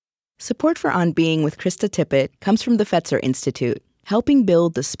Support for On Being with Krista Tippett comes from the Fetzer Institute, helping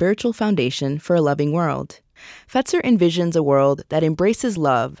build the spiritual foundation for a loving world. Fetzer envisions a world that embraces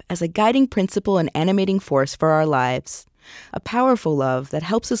love as a guiding principle and animating force for our lives. A powerful love that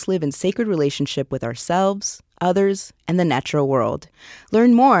helps us live in sacred relationship with ourselves, others, and the natural world.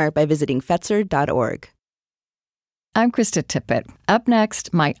 Learn more by visiting Fetzer.org. I'm Krista Tippett. Up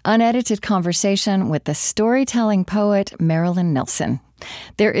next, my unedited conversation with the storytelling poet Marilyn Nelson.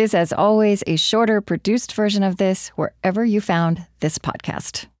 There is, as always, a shorter, produced version of this wherever you found this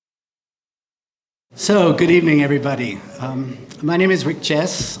podcast. So, good evening, everybody. My name is Rick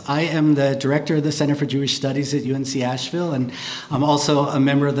Chess. I am the director of the Center for Jewish Studies at UNC Asheville, and I'm also a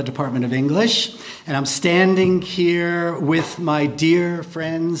member of the Department of English. And I'm standing here with my dear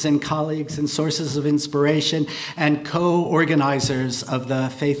friends and colleagues and sources of inspiration and co-organizers of the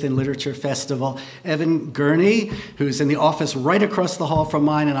Faith and Literature Festival, Evan Gurney, who's in the office right across the hall from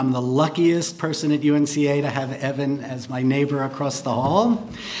mine, and I'm the luckiest person at UNCA to have Evan as my neighbor across the hall.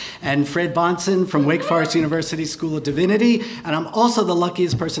 And Fred Bonson from Wake Forest University School of Divinity. And I'm also the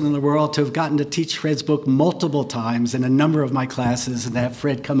luckiest person in the world to have gotten to teach Fred's book multiple times in a number of my classes, and to have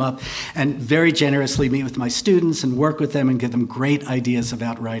Fred come up and very generously meet with my students and work with them and give them great ideas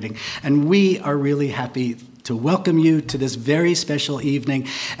about writing. And we are really happy to welcome you to this very special evening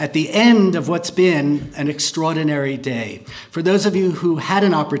at the end of what's been an extraordinary day. For those of you who had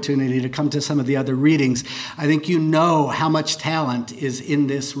an opportunity to come to some of the other readings, I think you know how much talent is in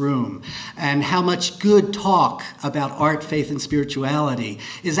this room and how much good talk about art, faith, and spirituality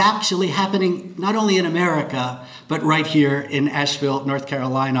is actually happening not only in America, but right here in Asheville, North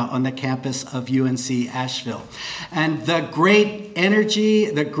Carolina, on the campus of UNC Asheville. And the great energy,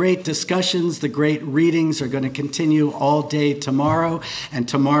 the great discussions, the great readings are going to continue all day tomorrow. And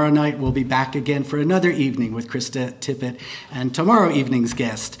tomorrow night we'll be back again for another evening with Krista Tippett and tomorrow evening's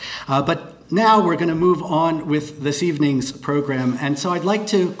guest. But now we're going to move on with this evening's program. And so I'd like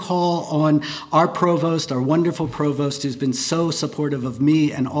to call on our provost, our wonderful provost, who's been so supportive of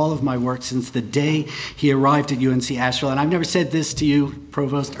me and all of my work since the day he arrived at UNC Asheville. And I've never said this to you,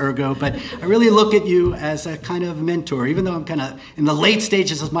 Provost Ergo, but I really look at you as a kind of mentor. Even though I'm kind of in the late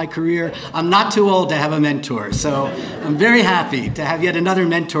stages of my career, I'm not too old to have a mentor. So I'm very happy to have yet another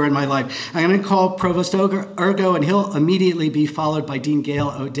mentor in my life. I'm going to call Provost Ergo, and he'll immediately be followed by Dean Gail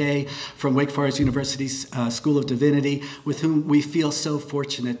O'Day from Wake Forest University's School of Divinity, with whom we feel so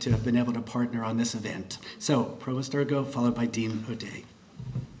fortunate to have been able to partner on this event. So, Provost Ergo, followed by Dean O'Day.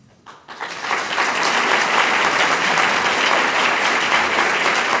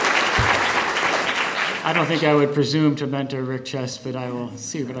 I don't think I would presume to mentor Rick Chess, but I will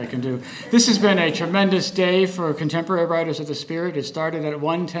see what I can do. This has been a tremendous day for contemporary writers of the spirit. It started at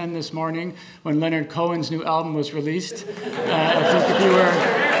 1:10 this morning when Leonard Cohen's new album was released. I think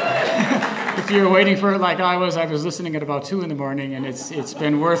if you were waiting for it like I was listening at about 2 in the morning, and it's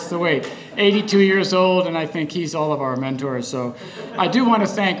been worth the wait. 82 years old, and I think he's all of our mentors. So I do want to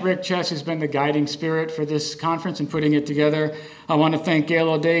thank Rick Chess, who's been the guiding spirit for this conference and putting it together. I want to thank Gail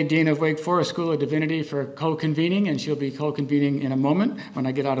O'Day, Dean of Wake Forest School of Divinity, for co-convening, and she'll be co-convening in a moment when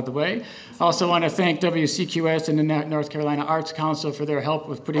I get out of the way. I also want to thank WCQS and the North Carolina Arts Council for their help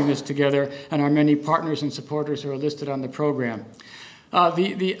with putting this together, and our many partners and supporters who are listed on the program.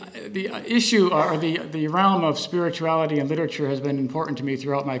 The issue or the realm of spirituality and literature has been important to me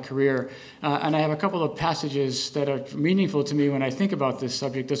throughout my career, and I have a couple of passages that are meaningful to me when I think about this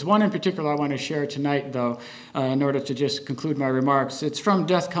subject. There's one in particular I want to share tonight, though, in order to just conclude my remarks. It's from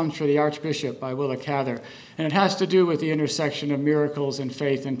Death Comes for the Archbishop by Willa Cather, and it has to do with the intersection of miracles and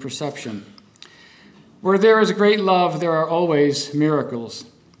faith and perception. Where there is great love, there are always miracles.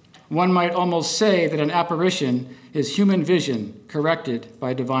 One might almost say that an apparition is human vision corrected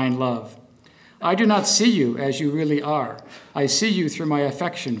by divine love. I do not see you as you really are. I see you through my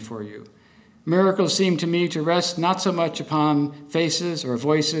affection for you. Miracles seem to me to rest not so much upon faces or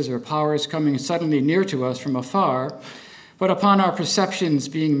voices or powers coming suddenly near to us from afar, but upon our perceptions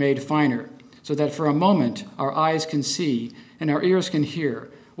being made finer, so that for a moment our eyes can see and our ears can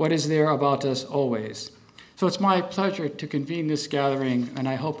hear what is there about us always. So it's my pleasure to convene this gathering, and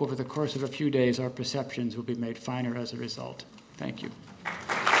I hope over the course of a few days our perceptions will be made finer as a result. Thank you.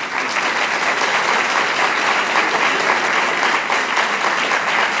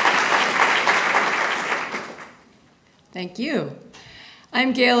 Thank you.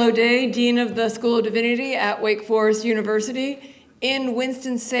 I'm Gail O'Day, Dean of the School of Divinity at Wake Forest University in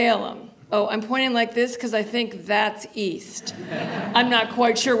Winston-Salem. Oh, I'm pointing like this because I think that's east. I'm not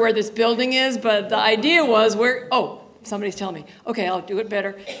quite sure where this building is, but the idea was somebody's telling me. Okay, I'll do it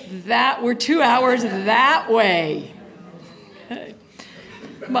better. We're 2 hours that way.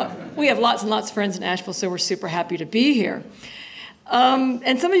 But we have lots and lots of friends in Asheville, so we're super happy to be here.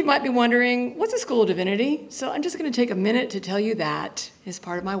 And some of you might be wondering, what's a School of Divinity? So I'm just going to take a minute to tell you that as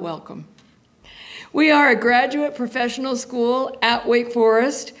part of my welcome. We are a graduate professional school at Wake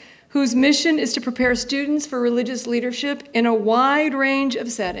Forest whose mission is to prepare students for religious leadership in a wide range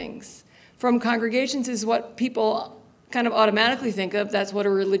of settings. From congregations is what people kind of automatically think of. That's what a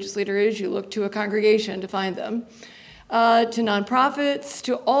religious leader is. You look to a congregation to find them. To nonprofits,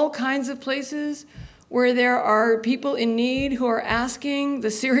 to all kinds of places where there are people in need who are asking the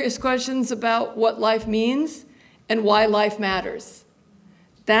serious questions about what life means and why life matters.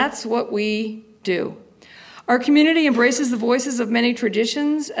 That's what we do. Our community embraces the voices of many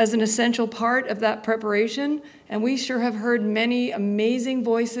traditions as an essential part of that preparation, and we sure have heard many amazing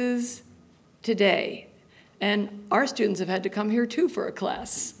voices today. And our students have had to come here too for a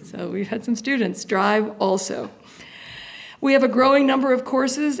class. So we've had some students drive also. We have a growing number of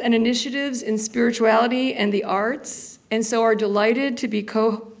courses and initiatives in spirituality and the arts, and so are delighted to be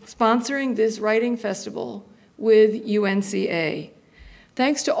co-sponsoring this writing festival with UNCA.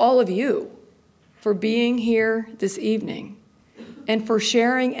 Thanks to all of you for being here this evening and for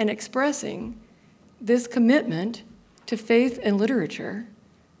sharing and expressing this commitment to faith and literature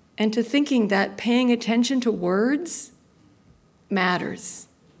and to thinking that paying attention to words matters.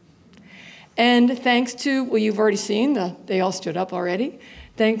 And thanks to, well, you've already seen, they all stood up already.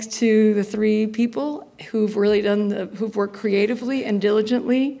 Thanks to the three people who've worked creatively and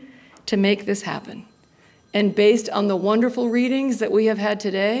diligently to make this happen. And based on the wonderful readings that we have had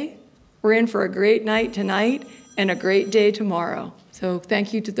today, we're in for a great night tonight and a great day tomorrow. So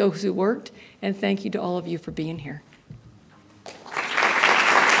thank you to those who worked, and thank you to all of you for being here.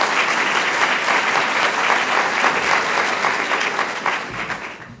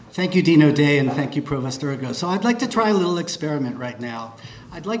 Thank you, Dean O'Day, and thank you, Provost Urgo. So I'd like to try a little experiment right now.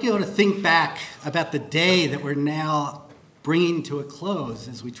 I'd like you all to think back about the day that we're now bringing to a close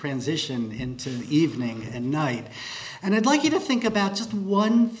as we transition into evening and night. And I'd like you to think about just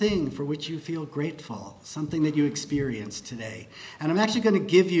one thing for which you feel grateful, something that you experienced today. And I'm actually going to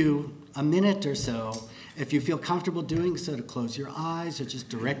give you a minute or so, if you feel comfortable doing so, to close your eyes or just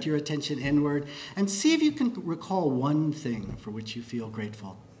direct your attention inward and see if you can recall one thing for which you feel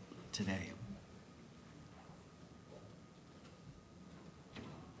grateful today.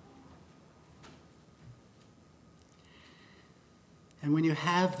 And when you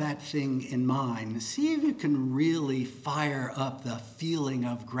have that thing in mind, see if you can really fire up the feeling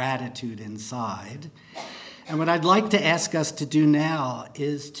of gratitude inside. And what I'd like to ask us to do now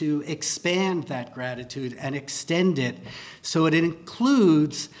is to expand that gratitude and extend it so it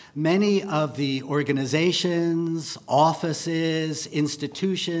includes many of the organizations, offices,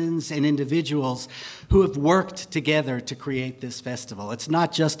 institutions, and individuals who have worked together to create this festival. It's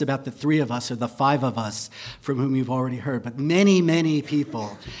not just about the three of us or the five of us from whom you've already heard, but many, many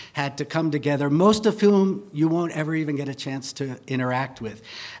people had to come together, most of whom you won't ever even get a chance to interact with.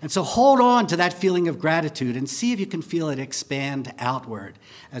 And so hold on to that feeling of gratitude and see if you can feel it expand outward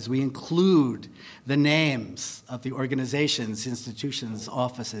as we include the names of the organizations, institutions,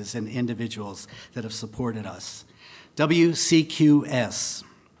 offices, and individuals that have supported us. WCQS,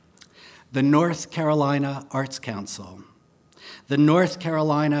 the North Carolina Arts Council, the North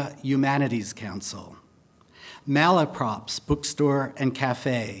Carolina Humanities Council, Malaprops Bookstore and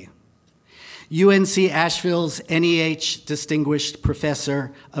Cafe, UNC Asheville's NEH Distinguished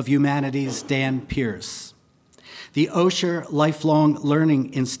Professor of Humanities, Dan Pierce, the Osher Lifelong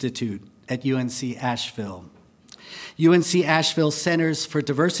Learning Institute at UNC Asheville, UNC Asheville Centers for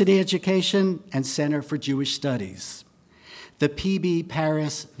Diversity Education and Center for Jewish Studies, the P.B.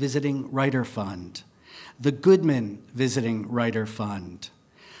 Paris Visiting Writer Fund, the Goodman Visiting Writer Fund,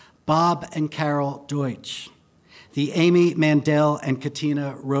 Bob and Carol Deutsch, the Amy Mandel and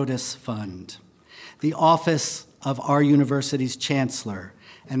Katina Rodas Fund, the Office of our university's Chancellor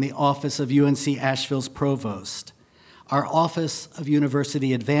and the Office of UNC Asheville's Provost, our Office of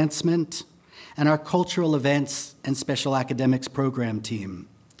University Advancement, and our Cultural Events and Special Academics Program team.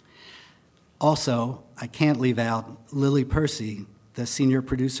 Also, I can't leave out Lily Percy, the senior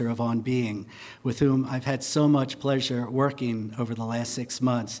producer of On Being, with whom I've had so much pleasure working over the last 6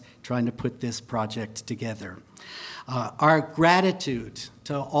 months trying to put this project together. Our gratitude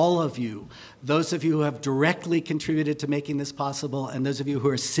to all of you, those of you who have directly contributed to making this possible, and those of you who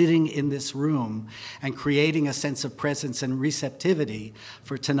are sitting in this room and creating a sense of presence and receptivity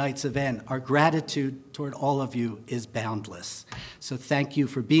for tonight's event. Our gratitude toward all of you is boundless. So thank you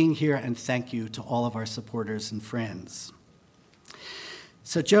for being here, and thank you to all of our supporters and friends.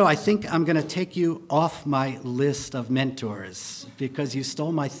 So, Joe, I think I'm going to take you off my list of mentors because you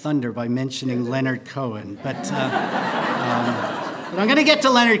stole my thunder by mentioning Leonard Cohen. But I'm going to get to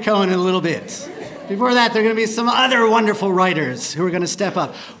Leonard Cohen in a little bit. Before that, there are going to be some other wonderful writers who are going to step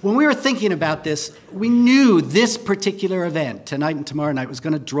up. When we were thinking about this, we knew this particular event, tonight and tomorrow night, was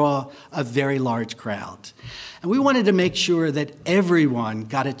going to draw a very large crowd. And we wanted to make sure that everyone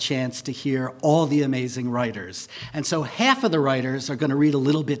got a chance to hear all the amazing writers. And so half of the writers are going to read a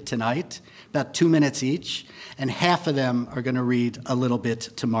little bit tonight, about 2 minutes each, and half of them are going to read a little bit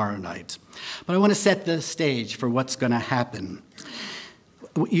tomorrow night. But I want to set the stage for what's going to happen.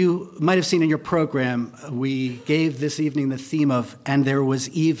 You might have seen in your program, we gave this evening the theme of, "And there was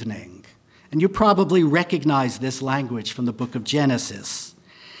evening." And you probably recognize this language from the book of Genesis.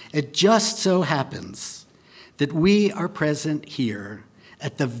 It just so happens that we are present here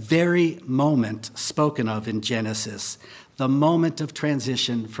at the very moment spoken of in Genesis, the moment of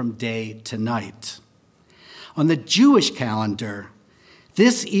transition from day to night. On the Jewish calendar,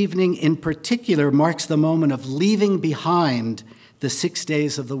 this evening in particular marks the moment of leaving behind the 6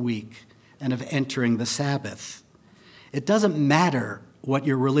 days of the week and of entering the Sabbath. It doesn't matter what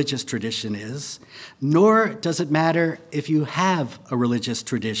your religious tradition is, nor does it matter if you have a religious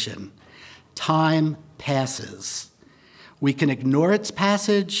tradition. Time passes. We can ignore its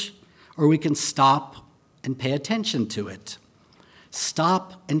passage, or we can stop and pay attention to it.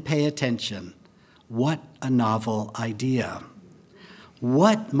 Stop and pay attention. What a novel idea.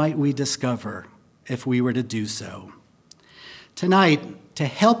 What might we discover if we were to do so? Tonight, to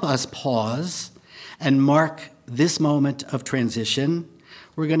help us pause and mark this moment of transition,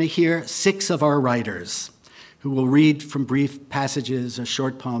 we're going to hear 6 of our writers who will read from brief passages or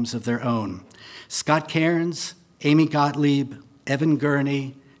short poems of their own. Scott Cairns, Amy Gottlieb, Evan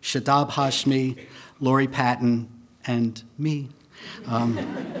Gurney, Shadab Hashmi, Lori Patton, and me.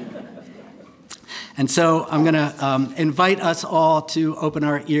 And so I'm going to invite us all to open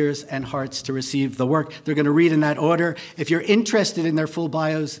our ears and hearts to receive the work. They're going to read in that order. If you're interested in their full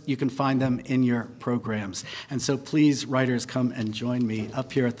bios, you can find them in your programs. And so please, writers, come and join me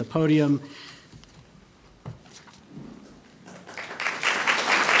up here at the podium.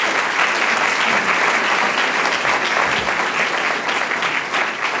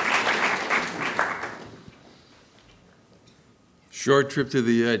 Short trip to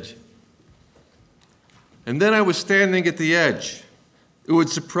the edge. And then I was standing at the edge. It would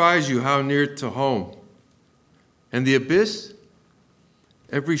surprise you how near to home. And the abyss?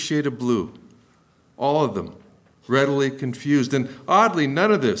 Every shade of blue. All of them, readily confused. And oddly,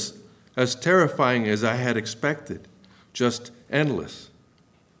 none of this as terrifying as I had expected. Just endless.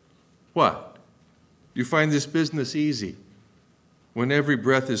 What? You find this business easy? When every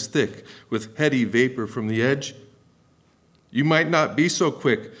breath is thick with heady vapor from the edge? You might not be so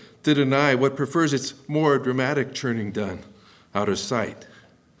quick to deny what prefers its more dramatic churning done out of sight.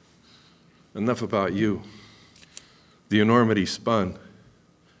 Enough about you. The enormity spun,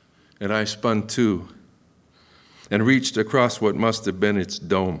 and I spun too, and reached across what must have been its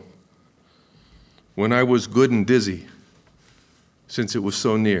dome. When I was good and dizzy, since it was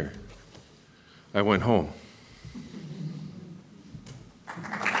so near, I went home.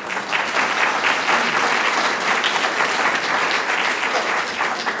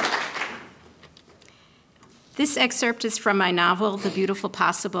 This excerpt is from my novel, The Beautiful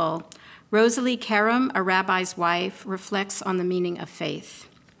Possible. Rosalie Karam, a rabbi's wife, reflects on the meaning of faith.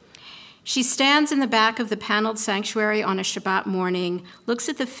 She stands in the back of the paneled sanctuary on a Shabbat morning, looks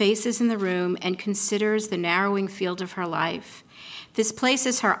at the faces in the room, and considers the narrowing field of her life. This place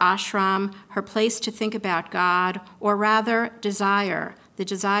is her ashram, her place to think about God, or rather, desire, the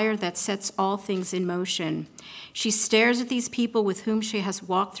desire that sets all things in motion. She stares at these people with whom she has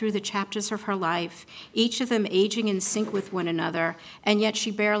walked through the chapters of her life, each of them aging in sync with one another, and yet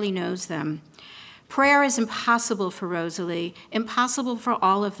she barely knows them. Prayer is impossible for Rosalie, impossible for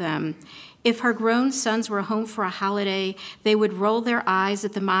all of them. If her grown sons were home for a holiday, they would roll their eyes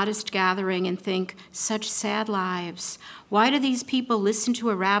at the modest gathering and think, such sad lives. Why do these people listen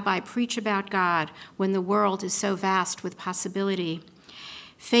to a rabbi preach about God when the world is so vast with possibility?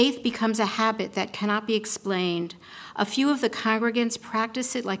 Faith becomes a habit that cannot be explained. A few of the congregants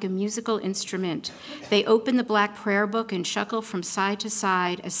practice it like a musical instrument. They open the black prayer book and chuckle from side to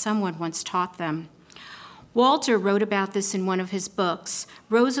side as someone once taught them. Walter wrote about this in one of his books.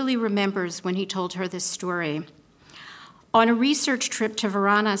 Rosalie remembers when he told her this story. On a research trip to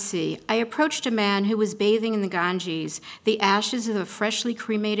Varanasi, I approached a man who was bathing in the Ganges, the ashes of the freshly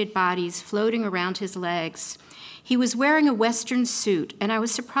cremated bodies floating around his legs. He was wearing a Western suit, and I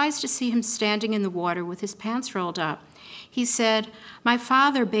was surprised to see him standing in the water with his pants rolled up. He said, "My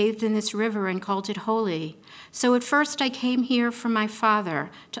father bathed in this river and called it holy. So at first I came here from my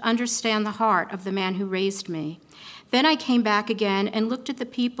father to understand the heart of the man who raised me. Then I came back again and looked at the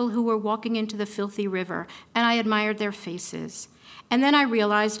people who were walking into the filthy river, and I admired their faces. And then I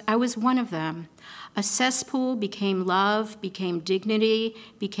realized I was one of them. A cesspool became love, became dignity,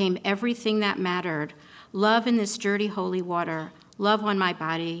 became everything that mattered. Love in this dirty, holy water, love on my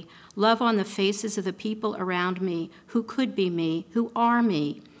body, love on the faces of the people around me who could be me, who are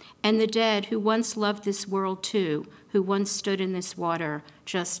me, and the dead who once loved this world too, who once stood in this water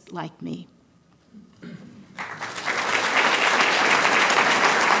just like me."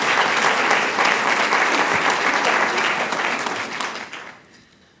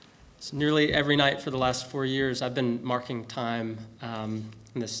 So nearly every night for the last 4 years, I've been marking time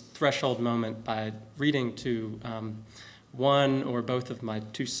in this threshold moment by reading to one or both of my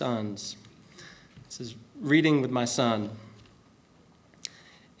two sons. This is reading with my son.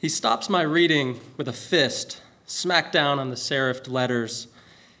 He stops my reading with a fist, smack down on the serifed letters,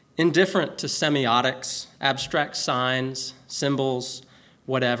 indifferent to semiotics, abstract signs, symbols,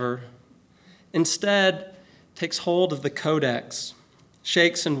 whatever. Instead, takes hold of the codex,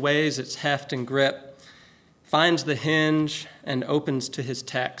 shakes and weighs its heft and grip, finds the hinge and opens to his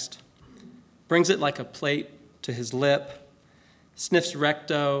text, brings it like a plate to his lip, sniffs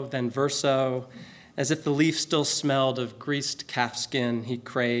recto, then verso, as if the leaf still smelled of greased calfskin he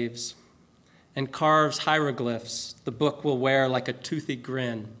craves, and carves hieroglyphs the book will wear like a toothy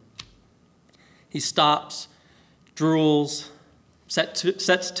grin. He stops, drools,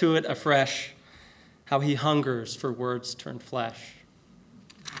 sets to it afresh, how he hungers for words turned flesh.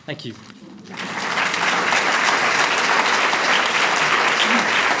 Thank you.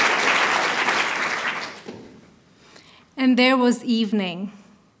 And there was evening.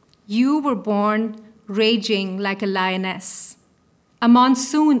 You were born raging like a lioness. A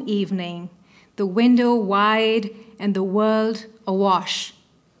monsoon evening, the window wide and the world awash.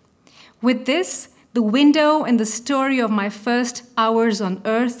 With this, the window and the story of my first hours on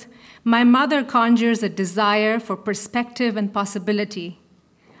earth, my mother conjures a desire for perspective and possibility.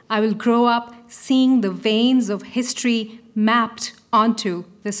 I will grow up seeing the veins of history mapped onto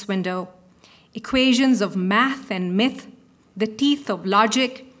this window. Equations of math and myth, the teeth of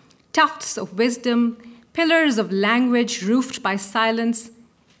logic, tufts of wisdom, pillars of language roofed by silence,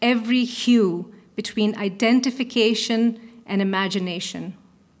 every hue between identification and imagination.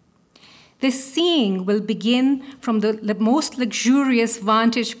 This seeing will begin from the most luxurious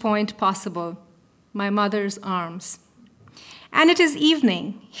vantage point possible, my mother's arms. And it is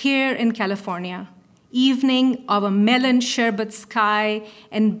evening here in California, evening of a melon sherbet sky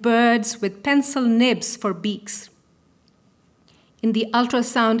and birds with pencil nibs for beaks. In the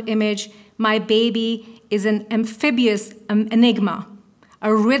ultrasound image, my baby is an amphibious enigma,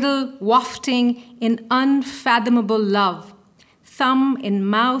 a riddle wafting in unfathomable love, thumb in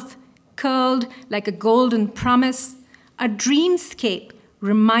mouth, curled like a golden promise, a dreamscape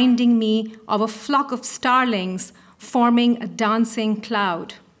reminding me of a flock of starlings forming a dancing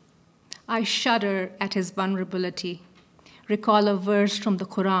cloud. I shudder at his vulnerability, recall a verse from the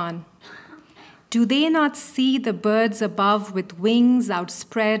Quran. Do they not see the birds above with wings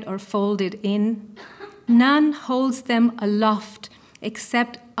outspread or folded in? None holds them aloft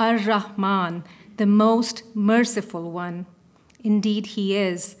except Ar-Rahman, the most merciful one. Indeed, he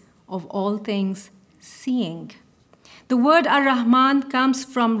is, of all things, seeing. The word Ar-Rahman comes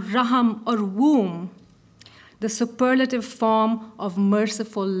from Raham or womb, the superlative form of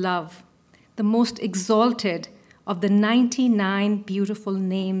merciful love, the most exalted of the 99 beautiful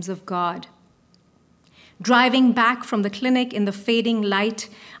names of God. Driving back from the clinic in the fading light,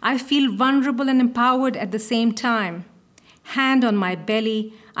 I feel vulnerable and empowered at the same time. Hand on my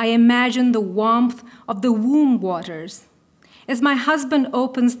belly, I imagine the warmth of the womb waters. As my husband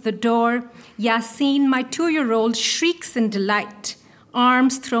opens the door, Yasin, my 2-year-old, shrieks in delight,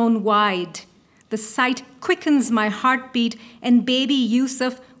 arms thrown wide. The sight quickens my heartbeat, and baby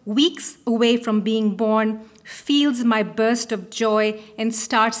Yusuf, weeks away from being born, feels my burst of joy and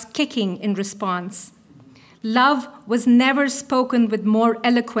starts kicking in response. Love was never spoken with more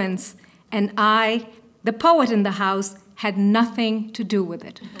eloquence, and I, the poet in the house, had nothing to do with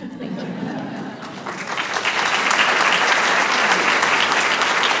it. Thank you.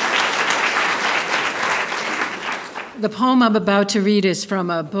 The poem I'm about to read is from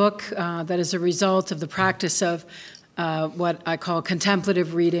a book that is a result of the practice of what I call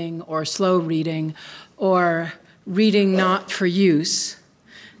contemplative reading or slow reading, or reading not for use,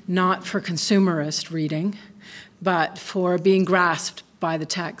 not for consumerist reading, but for being grasped by the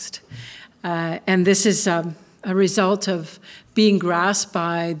text. And this is a result of being grasped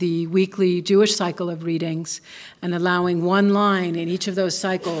by the weekly Jewish cycle of readings and allowing one line in each of those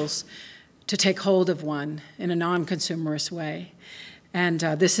cycles to take hold of one in a non-consumerist way. And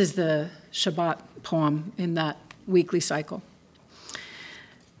this is the Shabbat poem in that weekly cycle.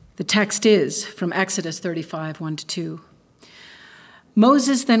 The text is from Exodus 35, 1-2.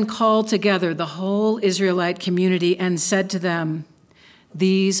 Moses then called together the whole Israelite community and said to them,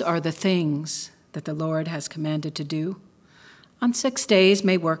 "These are the things that the Lord has commanded to do. On 6 days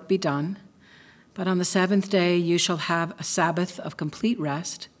may work be done, but on the seventh day you shall have a Sabbath of complete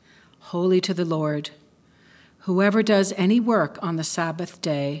rest, holy to the Lord. Whoever does any work on the Sabbath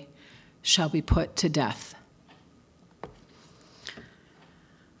day shall be put to death."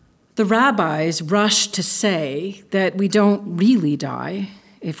 The rabbis rushed to say that we don't really die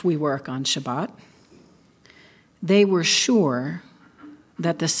if we work on Shabbat. They were sure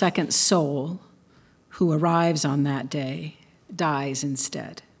that the second soul who arrives on that day dies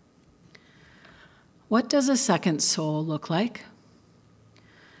instead. What does a second soul look like?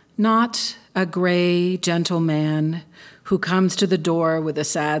 Not a gray, gentle man who comes to the door with a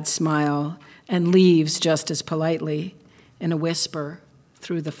sad smile and leaves just as politely in a whisper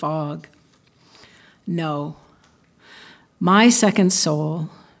through the fog. No, my second soul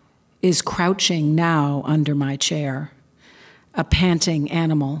is crouching now under my chair, a panting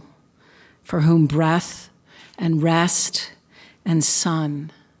animal for whom breath and rest and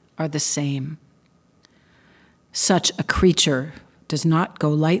sun are the same. Such a creature does not go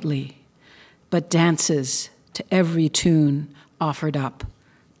lightly, but dances to every tune offered up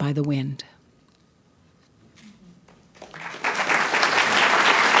by the wind.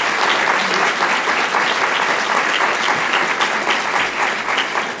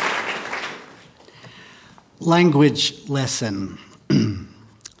 Language lesson.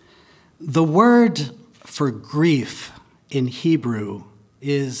 The word for grief in Hebrew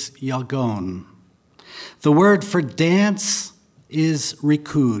is yagon. The word for dance is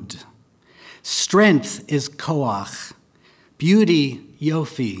rikud. Strength is koach. Beauty,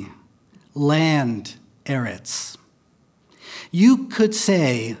 yofi. Land, eretz. You could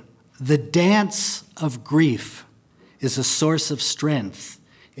say the dance of grief is a source of strength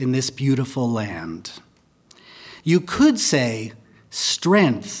in this beautiful land. You could say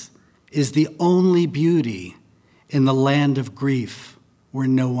strength is the only beauty in the land of grief where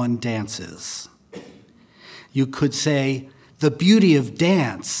no one dances. You could say the beauty of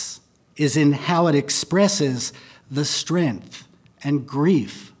dance is in how it expresses the strength and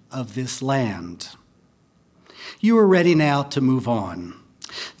grief of this land. You are ready now to move on.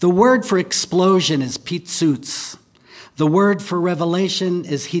 The word for explosion is pitzutz. The word for revelation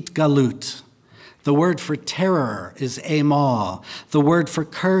is hitgalut. The word for terror is emah. The word for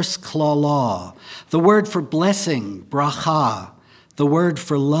curse, klala. The word for blessing, bracha. The word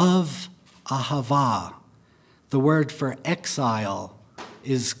for love, ahava. The word for exile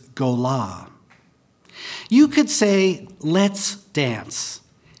is golah. You could say, let's dance.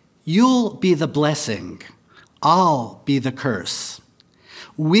 You'll be the blessing. I'll be the curse.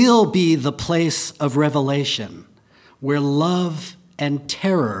 We'll be the place of revelation where love and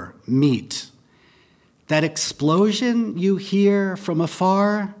terror meet. That explosion you hear from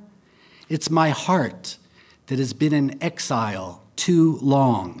afar, it's my heart that has been in exile too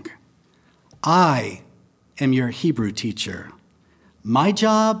long. I am your Hebrew teacher. My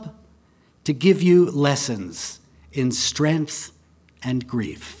job, to give you lessons in strength and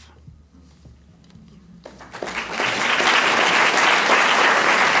grief.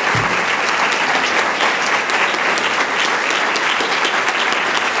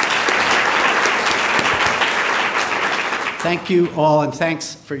 Thank you all, and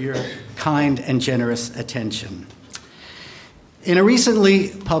thanks for your kind and generous attention. In a recently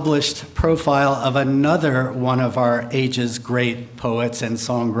published profile of another one of our age's great poets and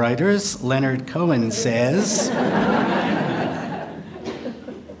songwriters, Leonard Cohen says,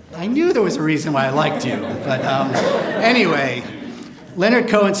 I knew there was a reason why I liked you, but anyway, Leonard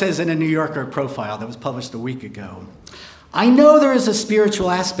Cohen says in a New Yorker profile that was published a week ago, I know there is a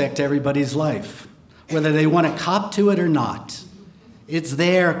spiritual aspect to everybody's life, whether they want to cop to it or not. It's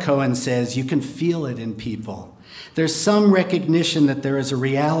there, Cohen says. You can feel it in people. There's some recognition that there is a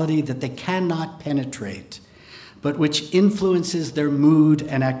reality that they cannot penetrate, but which influences their mood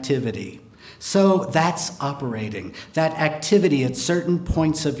and activity. So that's operating, that activity at certain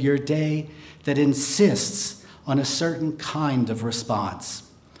points of your day that insists on a certain kind of response.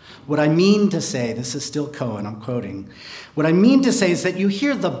 What I mean to say, this is still Cohen, I'm quoting, what I mean to say is that you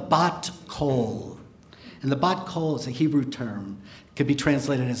hear the bat kol. And the bat kol is a Hebrew term. It could be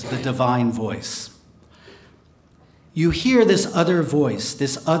translated as the divine voice. You hear this other voice,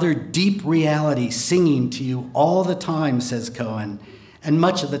 this other deep reality singing to you all the time, says Cohen, and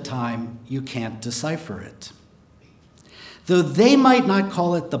much of the time you can't decipher it. Though they might not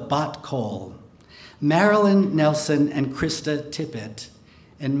call it the bot call, Marilyn Nelson and Krista Tippett,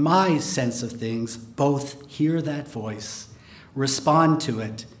 in my sense of things, both hear that voice, respond to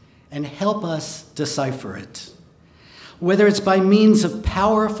it, and help us decipher it. Whether it's by means of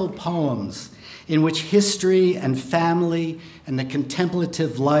powerful poems in which history and family and the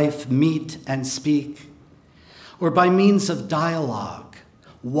contemplative life meet and speak, or by means of dialogue,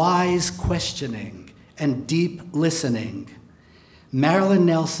 wise questioning, and deep listening, Marilyn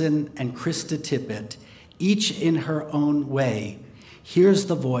Nelson and Krista Tippett, each in her own way, hears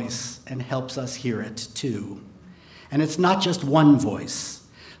the voice and helps us hear it too. And it's not just one voice,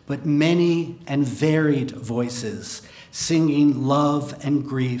 but many and varied voices singing love and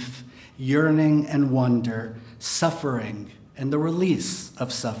grief, yearning and wonder, suffering and the release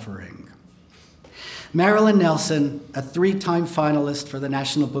of suffering. Marilyn Nelson, a 3-time finalist for the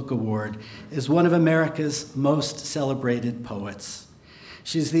National Book Award, is one of America's most celebrated poets.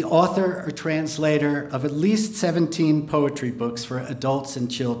 She's the author or translator of at least 17 poetry books for adults and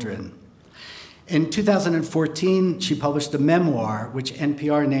children. In 2014, she published a memoir, which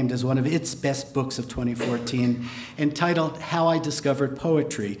NPR named as one of its best books of 2014, entitled How I Discovered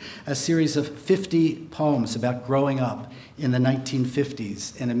Poetry, a series of 50 poems about growing up in the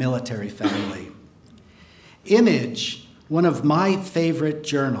 1950s in a military family. Image, one of my favorite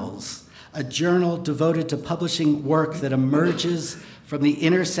journals, a journal devoted to publishing work that emerges from the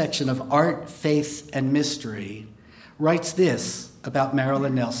intersection of art, faith, and mystery, writes this about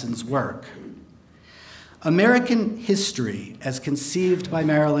Marilyn Nelson's work. American history, as conceived by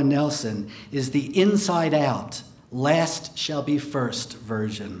Marilyn Nelson, is the inside-out, last shall be first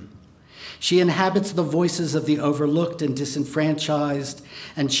version. She inhabits the voices of the overlooked and disenfranchised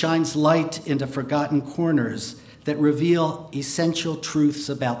and shines light into forgotten corners that reveal essential truths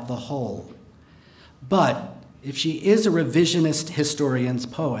about the whole. But if she is a revisionist historian's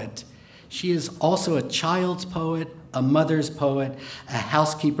poet, she is also a child's poet, a mother's poet, a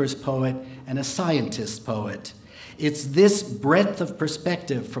housekeeper's poet, and a scientist's poet. It's this breadth of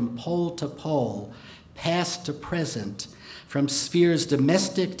perspective from pole to pole, past to present, from spheres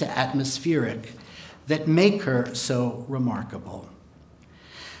domestic to atmospheric, that make her so remarkable.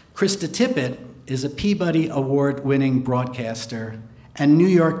 Krista Tippett is a Peabody Award-winning broadcaster and New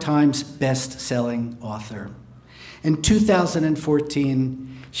York Times best-selling author. In 2014,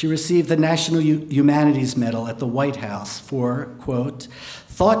 she received the National Humanities Medal at the White House for, quote,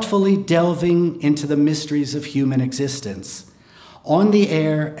 thoughtfully delving into the mysteries of human existence. On the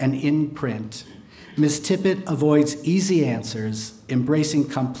air and in print, Ms. Tippett avoids easy answers, embracing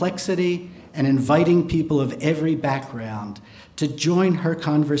complexity and inviting people of every background to join her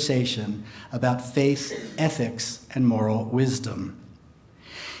conversation about faith, ethics, and moral wisdom.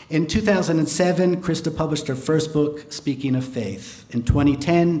 In 2007, Krista published her first book, Speaking of Faith. In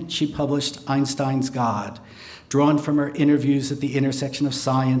 2010, she published Einstein's God, drawn from her interviews at the intersection of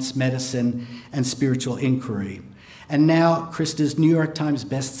science, medicine, and spiritual inquiry. And now, Krista's New York Times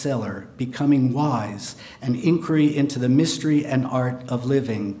bestseller, Becoming Wise, an inquiry into the mystery and art of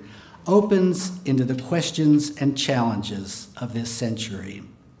living, opens into the questions and challenges of this century.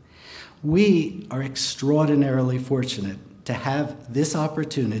 We are extraordinarily fortunate to have this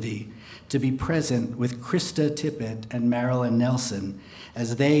opportunity to be present with Krista Tippett and Marilyn Nelson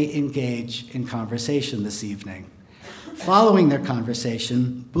as they engage in conversation this evening. Following their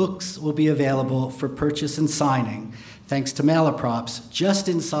conversation, books will be available for purchase and signing, thanks to Malaprops, just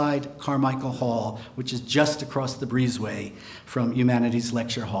inside Carmichael Hall, which is just across the breezeway from Humanities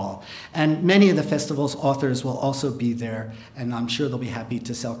Lecture Hall. And many of the festival's authors will also be there, and I'm sure they'll be happy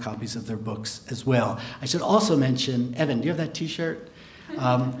to sell copies of their books as well. I should also mention, Evan, do you have that t-shirt? We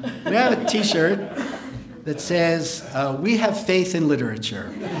have a t-shirt that says, we have faith in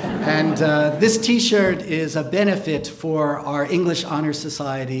literature. And this t-shirt is a benefit for our English Honor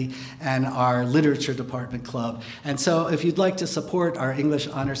Society and our Literature Department Club. And so if you'd like to support our English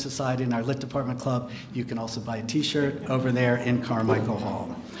Honor Society and our Lit Department Club, you can also buy a t-shirt over there in Carmichael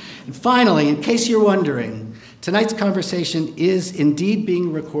Hall. And finally, in case you're wondering, tonight's conversation is indeed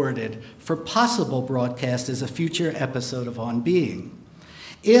being recorded for possible broadcast as a future episode of On Being.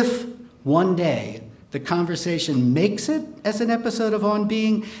 If one day the conversation makes it as an episode of On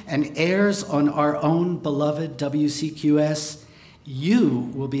Being and airs on our own beloved WCQS,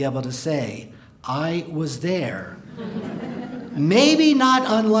 you will be able to say, I was there. Maybe not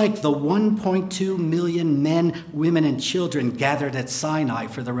unlike the 1.2 million men, women, and children gathered at Sinai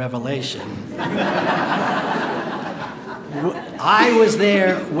for the revelation. I was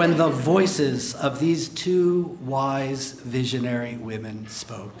there when the voices of these two wise, visionary women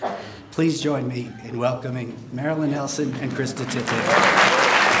spoke. Please join me in welcoming Marilyn Nelson and Krista Tippett.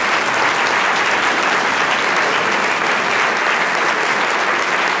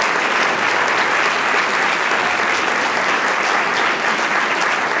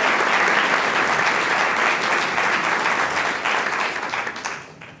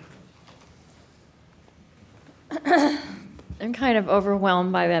 I'm kind of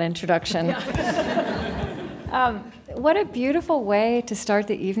overwhelmed by that introduction. What a beautiful way to start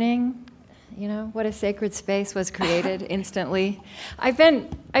the evening. You know, what a sacred space was created instantly. I've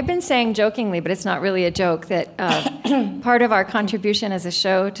been saying jokingly, but it's not really a joke, that part of our contribution as a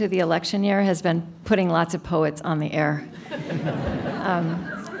show to the election year has been putting lots of poets on the air.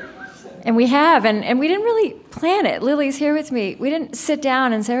 And we have, and we didn't really plan it. Lily's here with me. We didn't sit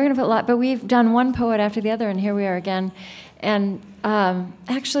down and say we're going to put a lot, but we've done one poet after the other, and here we are again. And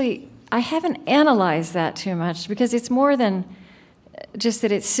actually, I haven't analyzed that too much, because it's more than just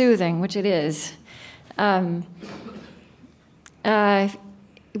that it's soothing, which it is. You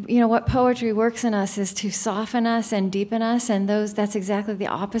know, what poetry works in us is to soften us and deepen us, and that's exactly the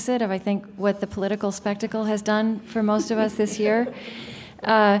opposite of, I think, what the political spectacle has done for most of us this year.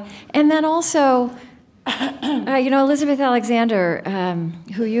 And then also, you know, Elizabeth Alexander,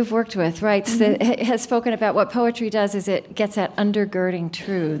 who you've worked with, writes has spoken about what poetry does is it gets at undergirding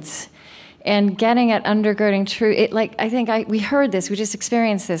truths. And getting at undergirding truth, we heard this, we just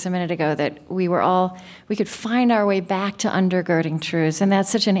experienced this a minute ago, that we could find our way back to undergirding truths. And that's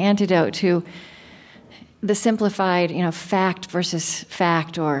such an antidote to the simplified, you know, fact versus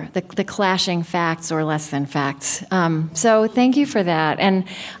fact, or the clashing facts or less than facts. So thank you for that. And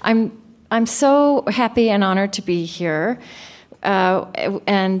I'm so happy and honored to be here.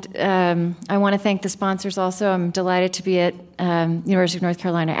 And I want to thank the sponsors also. I'm delighted to be at University of North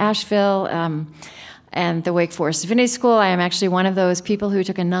Carolina, Asheville, and the Wake Forest Divinity School. I am actually one of those people who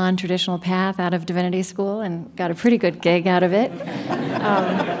took a non-traditional path out of divinity school and got a pretty good gig out of it.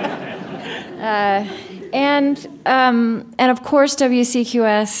 And of course,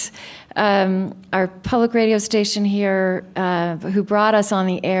 WCQS, our public radio station here, who brought us on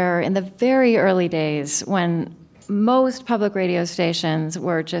the air in the very early days when most public radio stations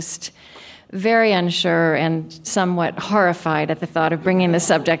were just very unsure and somewhat horrified at the thought of bringing the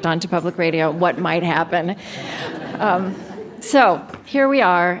subject onto public radio, what might happen. So here we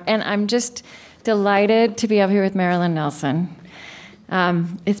are, and I'm just delighted to be up here with Marilyn Nelson.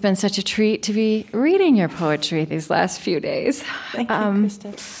 It's been such a treat to be reading your poetry these last few days. Thank you,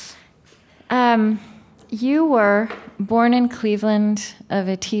 Krista. You were born in Cleveland of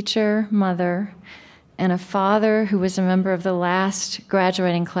a teacher, mother, and a father who was a member of the last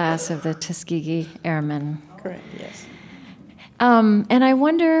graduating class of the Tuskegee Airmen. Correct, yes. And I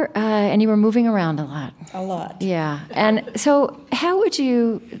wonder, and you were moving around a lot. A lot. Yeah. And so how would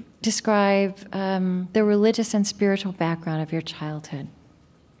you describe the religious and spiritual background of your childhood?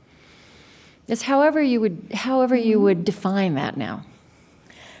 Just however you would define that now.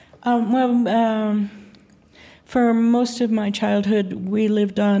 For most of my childhood, we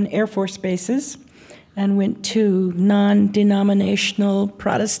lived on Air Force bases and went to non-denominational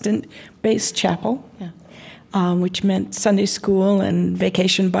Protestant-based chapel, which meant Sunday school and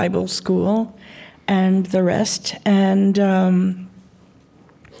vacation Bible school and the rest. And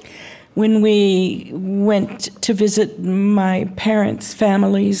when we went to visit my parents'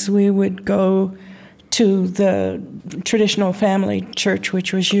 families, we would go to the traditional family church,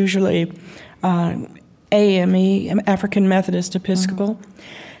 which was usually AME, African Methodist Episcopal.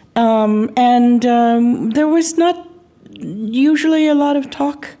 And there was not usually a lot of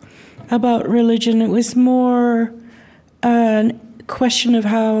talk about religion. It was more a question of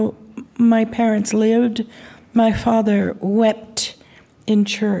how my parents lived. My father wept in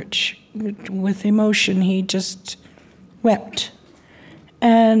church with emotion. He just wept.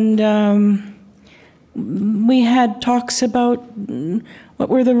 And we had talks about what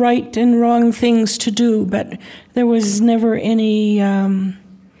were the right and wrong things to do, but there was never any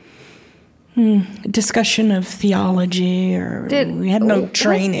discussion of theology, or we had no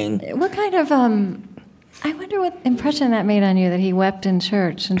training. What kind of, I wonder what impression that made on you, that he wept in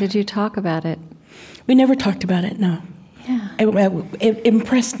church, and did you talk about it? We never talked about it, no. Yeah. It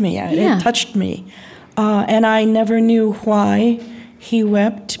impressed me, it touched me. And I never knew why he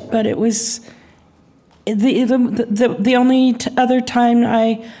wept, but it was the only other time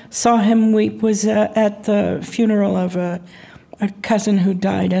I saw him weep was at the funeral of a cousin who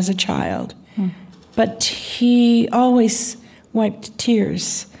died as a child. But he always wiped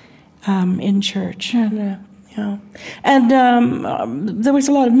tears in church. And, Yeah. And there was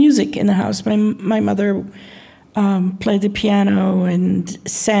a lot of music in the house. My mother played the piano and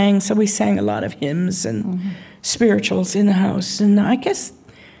sang, so we sang a lot of hymns and spirituals in the house. And I guess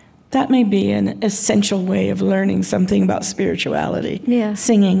that may be an essential way of learning something about spirituality. Yeah.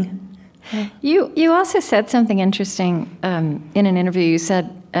 Singing. You also said something interesting in an interview. You said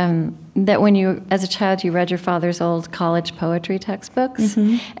that when you, as a child, you read your father's old college poetry textbooks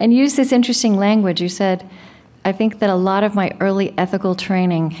and used this interesting language. You said, I think that a lot of my early ethical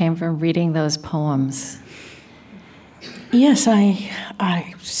training came from reading those poems. Yes,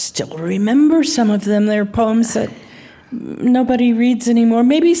 I still remember some of them. They're poems that nobody reads anymore.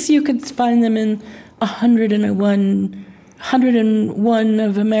 Maybe so you could find them in 101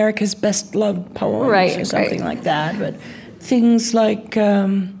 of America's best loved poems or something like that. But things like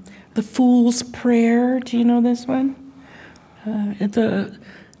The Fool's Prayer. Do you know this one? It's a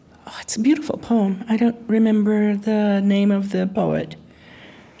beautiful poem. I don't remember the name of the poet.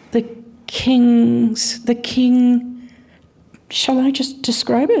 The King. Shall I just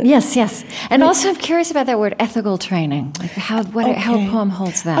describe it? Yes. And also I'm curious about that word ethical training. Like how a poem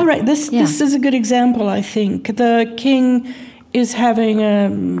holds that. All right, this is a good example, I think. The king is having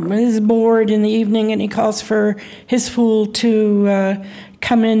is bored in the evening, and he calls for his fool to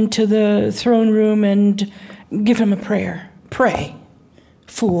come into the throne room and give him a prayer. Pray,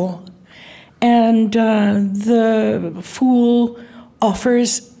 fool. And the fool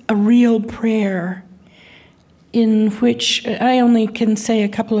offers a real prayer in which I only can say a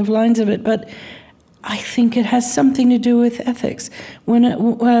couple of lines of it, but I think it has something to do with ethics. When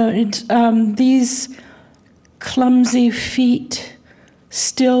these clumsy feet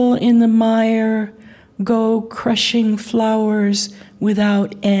still in the mire go crushing flowers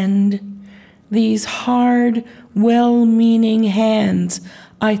without end, these hard, well-meaning hands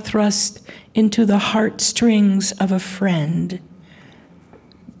I thrust into the heartstrings of a friend.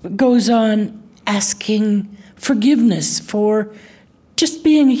 Goes on asking forgiveness for just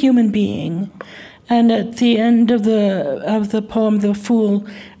being a human being. And at the end of the poem, the fool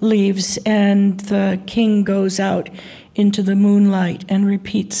leaves and the king goes out into the moonlight and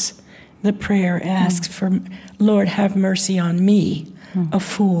repeats the prayer, asks for, Lord, have mercy on me, a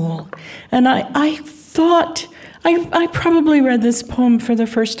fool. And I thought, I probably read this poem for the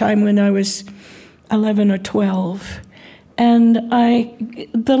first time when I was 11 or 12. And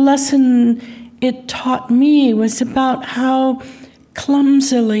the lesson it taught me was about how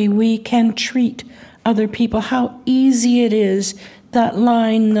clumsily we can treat other people, how easy it is, that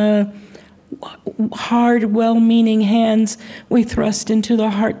line, the hard, well-meaning hands we thrust into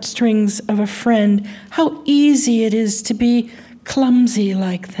the heartstrings of a friend, how easy it is to be clumsy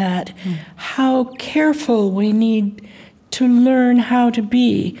like that, how careful we need to learn how to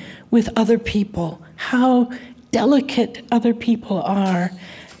be with other people, how delicate other people are.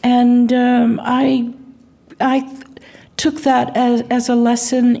 And I took that as a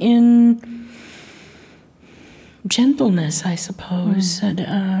lesson in gentleness, I suppose. And,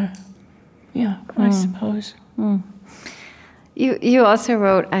 I suppose. You also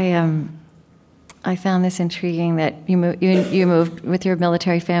wrote, I found this intriguing, that you moved with your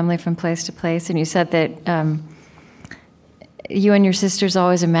military family from place to place, and you said that you and your sisters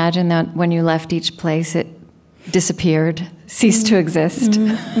always imagined that when you left each place, it disappeared, ceased to exist.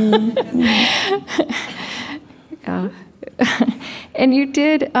 And you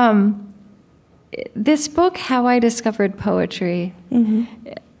did this book, How I Discovered Poetry.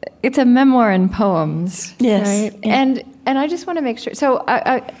 It's a memoir in poems. Yes. Right? Yeah. And I just want to make sure. So,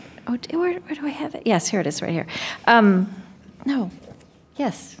 where do I have it? Yes, here it is, right here. No.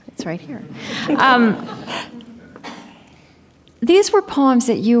 Yes, it's right here. These were poems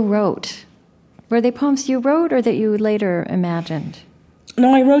that you wrote. Were they poems you wrote or that you later imagined?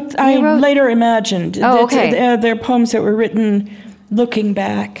 No, I later imagined. Oh, okay. They're poems that were written looking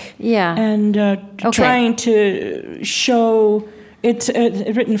back. Yeah. And trying to show, it's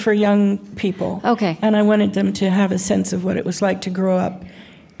written for young people. Okay. And I wanted them to have a sense of what it was like to grow up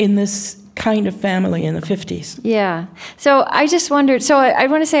in this kind of family in the 50s. Yeah. So I just wondered, I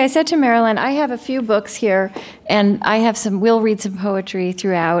want to say, I said to Marilyn, I have a few books here, and we'll read some poetry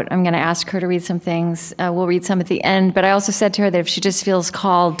throughout. I'm going to ask her to read some things. We'll read some at the end. But I also said to her that if she just feels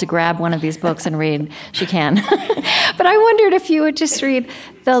called to grab one of these books and read, she can. But I wondered if you would just read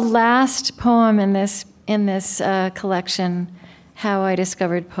the last poem in this collection, How I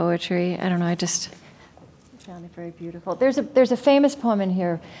Discovered Poetry. I don't know, I just found it very beautiful. There's a famous poem in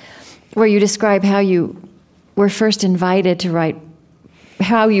here where you describe how you were first invited to write,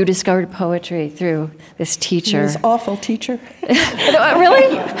 how you discovered poetry through this teacher. This awful teacher.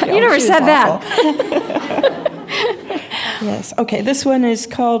 Really? You never said that. Yes. Okay, this one is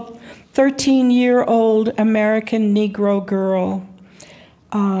called 13-Year-Old American Negro Girl.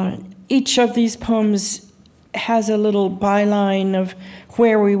 Each of these poems has a little byline of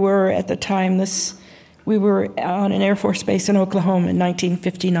where we were at the time. We were on an Air Force base in Oklahoma in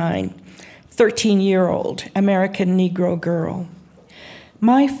 1959. 13-year-old American Negro girl.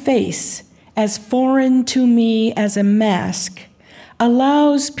 My face, as foreign to me as a mask,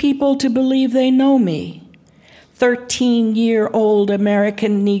 allows people to believe they know me. 13-year-old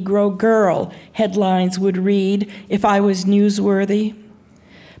American Negro girl, headlines would read if I was newsworthy.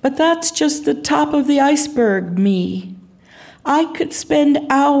 But that's just the top of the iceberg, me. I could spend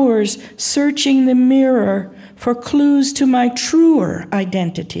hours searching the mirror for clues to my truer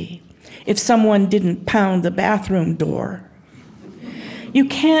identity if someone didn't pound the bathroom door. You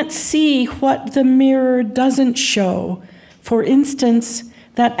can't see what the mirror doesn't show. For instance,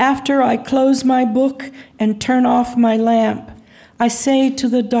 that after I close my book and turn off my lamp, I say to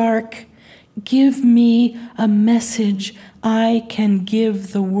the dark, give me a message I can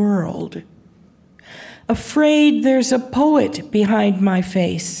give the world. Afraid there's a poet behind my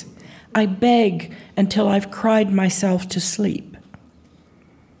face, I beg until I've cried myself to sleep.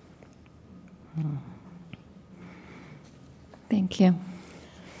 Thank you.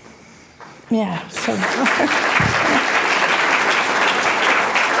 Yeah, so.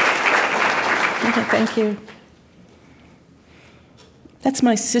 Okay, thank you. That's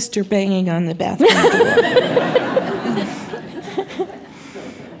my sister banging on the bathroom door.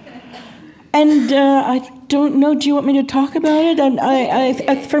 And I don't know, do you want me to talk about it? And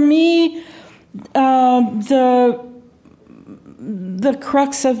for me, the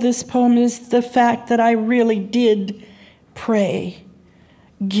crux of this poem is the fact that I really did pray,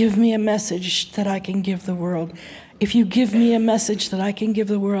 give me a message that I can give the world. If you give me a message that I can give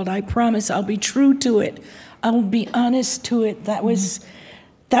the world, I promise I'll be true to it. I'll be honest to it. That was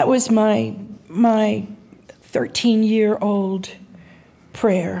my 13-year-old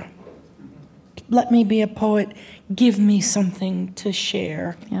prayer. Let me be a poet. Give me something to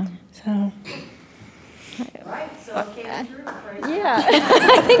share. Yeah. So. Right, so it came through. Yeah,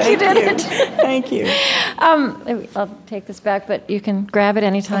 I think you did it. Thank you. I'll take this back, but you can grab it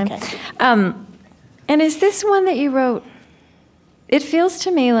anytime. Okay. And is this one that you wrote? It feels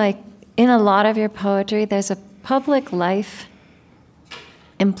to me like in a lot of your poetry, there's a public life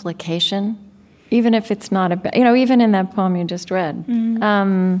implication, even if it's not even in that poem you just read.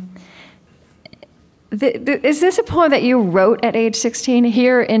 Mm-hmm. Is this a poem that you wrote at age 16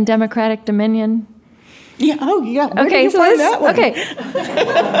 here in Democratic Dominion? Yeah. Oh, yeah. Where Okay, did you find that one? Okay.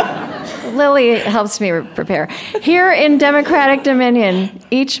 Lily helps me prepare. Here in Democratic Dominion,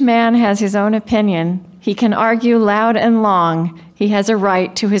 each man has his own opinion. He can argue loud and long. He has a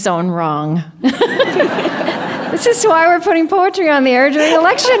right to his own wrong. This is why we're putting poetry on the air during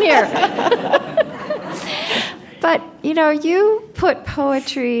election year. But, you put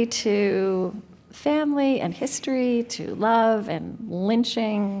poetry to family and history, to love and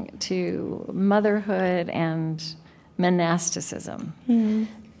lynching, to motherhood and monasticism. Mm-hmm.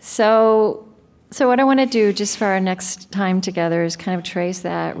 So what I want to do just for our next time together is kind of trace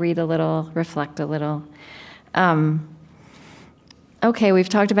that, read a little, reflect a little. Okay, we've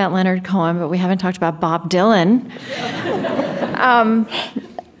talked about Leonard Cohen, but we haven't talked about Bob Dylan.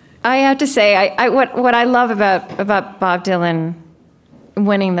 I have to say, what I love about Bob Dylan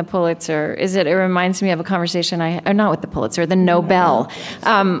winning the Pulitzer is it reminds me of a conversation not with the Pulitzer, the Nobel.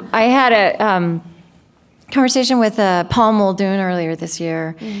 I had a conversation with Paul Muldoon earlier this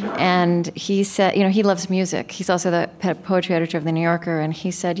year, and he said, he loves music. He's also the poetry editor of The New Yorker, and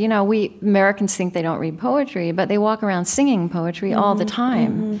he said, we Americans think they don't read poetry, but they walk around singing poetry all the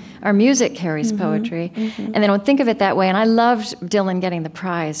time. Mm-hmm. Our music carries poetry, and they don't think of it that way. And I loved Dylan getting the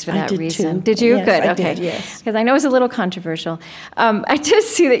prize for that reason. Too. Did you? Yes, Good. I Okay. did, yes. Because I know it's a little controversial. I did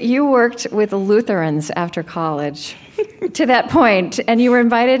see that you worked with Lutherans after college. To that point, and you were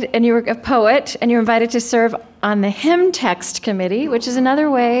invited, and you were a poet, and you were invited to serve on the hymn text committee, which is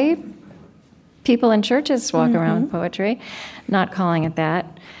another way people in churches walk around with poetry, not calling it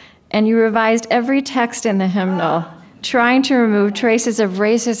that. And you revised every text in the hymnal, trying to remove traces of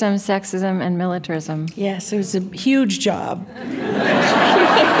racism, sexism, and militarism. Yes, it was a huge job.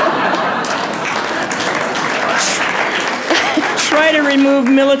 Try to remove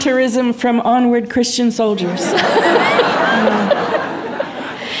militarism from onward Christian soldiers.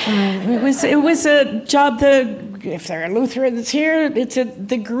 It was a job that, if there are Lutherans here,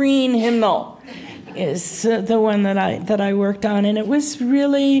 the green hymnal is the one that I worked on, and it was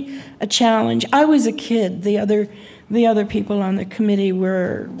really a challenge. I was a kid. The other people on the committee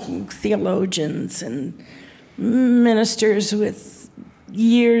were theologians and ministers with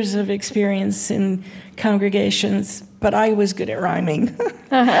years of experience in congregations, but I was good at rhyming.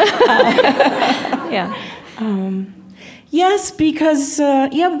 Yeah. Yes, because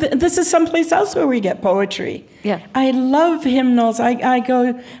this is someplace else where we get poetry. Yeah. I love hymnals.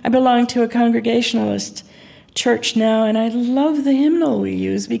 I belong to a Congregationalist church now, and I love the hymnal we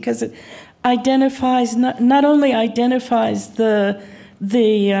use because it identifies not only identifies the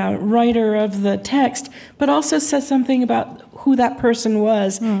writer of the text, but also says something about who that person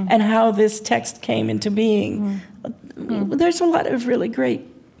was and how this text came into being. There's a lot of really great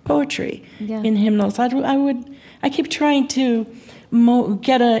poetry in hymnals. I keep trying to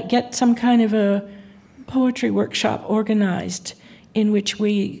get some kind of a poetry workshop organized in which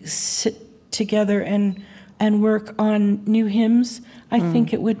we sit together and work on new hymns. I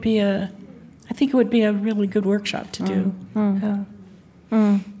think it would be a really good workshop to do.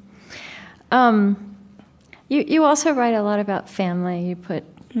 You also write a lot about family. You put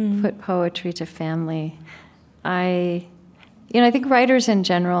poetry to family. I think writers in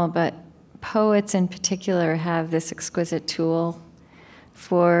general, but poets in particular, have this exquisite tool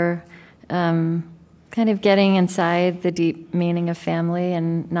for kind of getting inside the deep meaning of family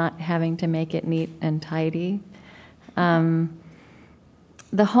and not having to make it neat and tidy. The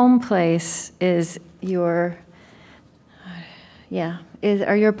home place is your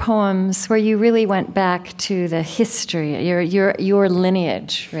poems where you really went back to the history, your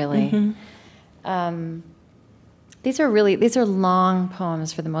lineage, really. These are long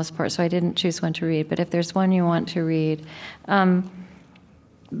poems for the most part, so I didn't choose one to read, but if there's one you want to read.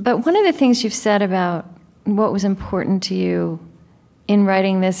 But one of the things you've said about what was important to you in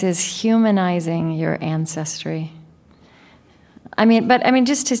writing this is humanizing your ancestry.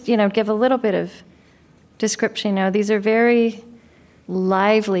 Just to give a little bit of description, these are very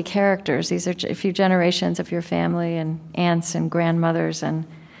lively characters. These are a few generations of your family and aunts and grandmothers, and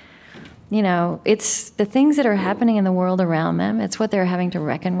it's the things that are happening in the world around them. It's what they're having to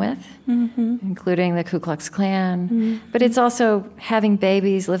reckon with, including the Ku Klux Klan. But it's also having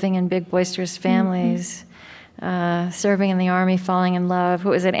babies, living in big, boisterous families, serving in the army, falling in love. Who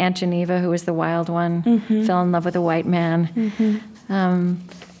was it? Aunt Geneva, who was the wild one, fell in love with a white man.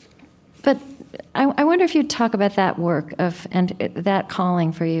 But I wonder if you'd talk about that work and that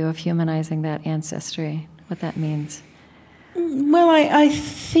calling for you of humanizing that ancestry, what that means. Well, I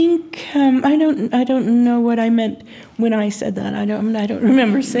think I don't know what I meant when I said that. I don't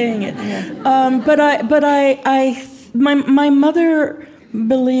remember saying it. My mother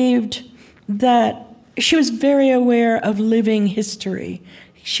believed that she was very aware of living history.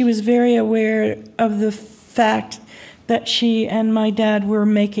 She was very aware of the fact that she and my dad were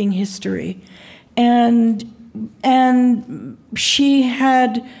making history, and she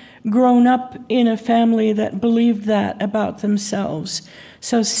had grown up in a family that believed that about themselves.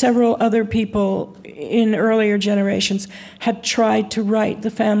 So several other people in earlier generations had tried to write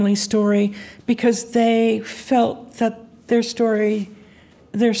the family story because they felt that their stories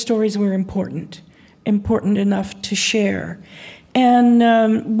were important enough to share.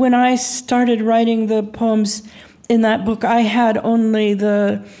 And when I started writing the poems in that book, I had only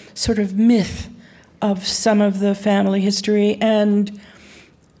the sort of myth of some of the family history, and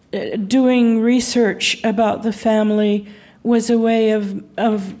doing research about the family was a way of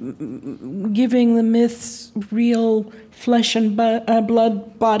giving the myths real flesh and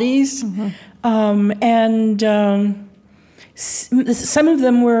blood bodies. Some of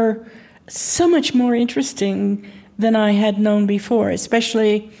them were so much more interesting than I had known before,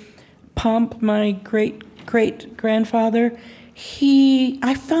 especially Pomp, my great-great-grandfather.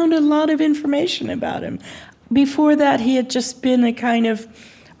 I found a lot of information about him. Before that, he had just been a kind of,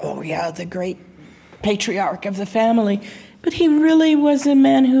 the great patriarch of the family. But he really was a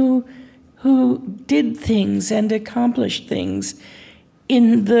man who did things and accomplished things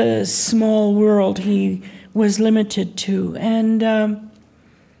in the small world he was limited to.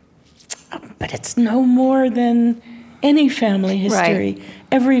 But it's no more than any family history. Right.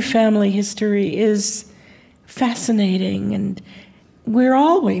 Every family history is fascinating, and we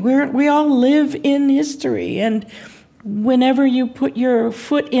all live in history, and whenever you put your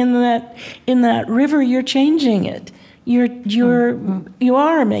foot in that river, you're changing it. You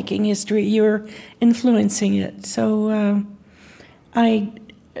are making history. You're influencing it. So I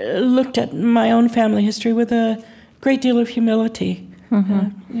looked at my own family history with a great deal of humility.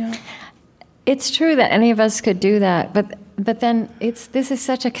 It's true that any of us could do that, but then this is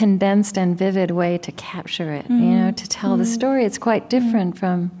such a condensed and vivid way to capture it. To tell the story. It's quite different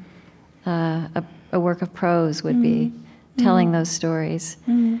from a work of prose would be telling those stories.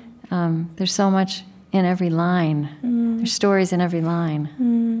 There's so much in every line. There's stories in every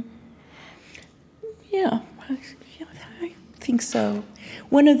line. Yeah, I think so.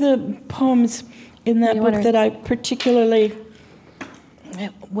 One of the poems in that book that I particularly...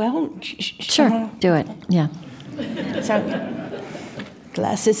 Well, sure, do it. Yeah. So,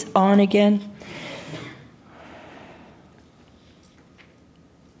 glasses on again.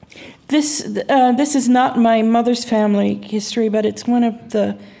 This is not my mother's family history, but it's one of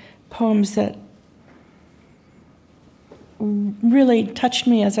the poems that really touched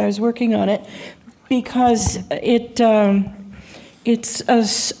me as I was working on it, because it's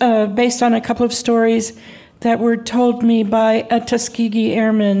based on a couple of stories that were told me by a Tuskegee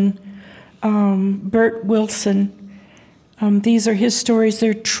Airman, Bert Wilson. These are his stories.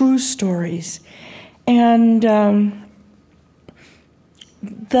 They're true stories. And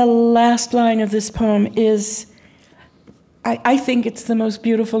the last line of this poem is, I think it's the most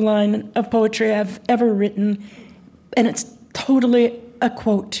beautiful line of poetry I've ever written, and it's totally a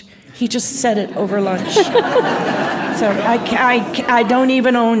quote. He just said it over lunch. So I don't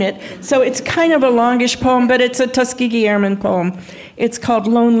even own it. So it's kind of a longish poem, but it's a Tuskegee Airman poem. It's called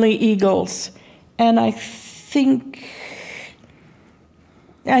Lonely Eagles. And I think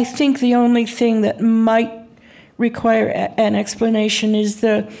the only thing that might require an explanation is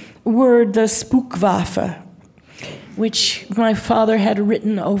the word, the Spookwaffe, which my father had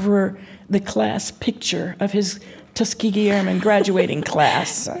written over the class picture of his Tuskegee Airmen graduating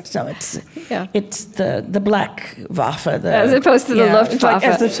class. So it's the black Waffe. As opposed to the Luftwaffe.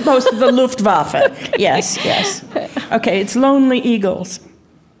 As opposed to the Luftwaffe. Yes. Okay, it's Lonely Eagles.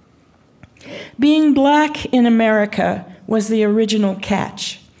 Being black in America was the original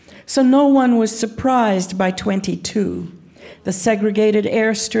catch, so no one was surprised by 22. The segregated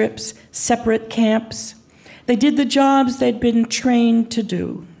airstrips, separate camps. They did the jobs they'd been trained to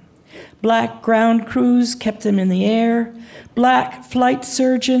do. Black ground crews kept them in the air. Black flight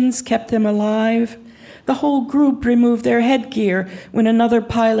surgeons kept them alive. The whole group removed their headgear when another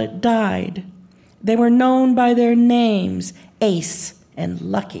pilot died. They were known by their names, Ace and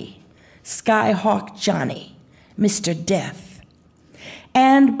Lucky, Skyhawk Johnny, Mr. Death,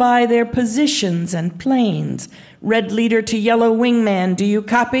 and by their positions and planes, red leader to yellow wingman, do you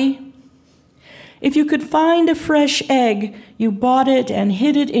copy? If you could find a fresh egg, you bought it and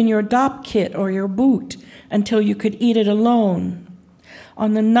hid it in your dop kit or your boot until you could eat it alone.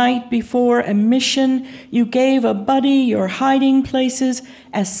 On the night before a mission, you gave a buddy your hiding places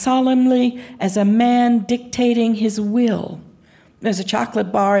as solemnly as a man dictating his will. There's a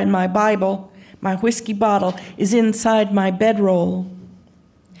chocolate bar in my Bible. My whiskey bottle is inside my bedroll.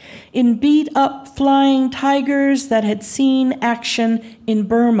 In beat-up flying tigers that had seen action in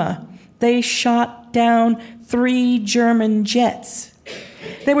Burma, they shot down 3 German jets.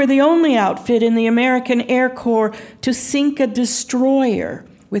 They were the only outfit in the American Air Corps to sink a destroyer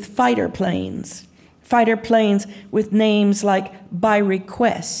with fighter planes with names like By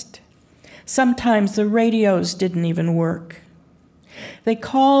Request. Sometimes the radios didn't even work. They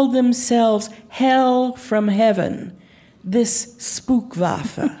called themselves Hell from Heaven, this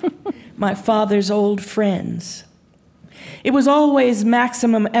Spookwaffe, my father's old friends. It was always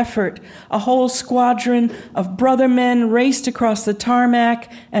maximum effort. A whole squadron of brother men raced across the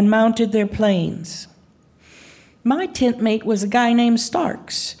tarmac and mounted their planes. My tent mate was a guy named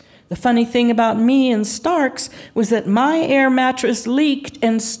Starks. The funny thing about me and Starks was that my air mattress leaked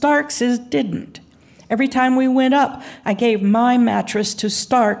and Starks's didn't. Every time we went up, I gave my mattress to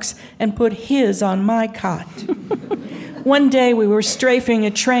Starks and put his on my cot. One day we were strafing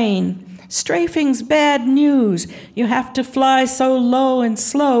a train. Strafing's bad news. You have to fly so low and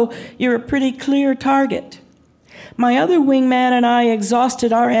slow, you're a pretty clear target. My other wingman and I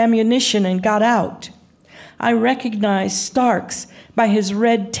exhausted our ammunition and got out. I recognized Starks by his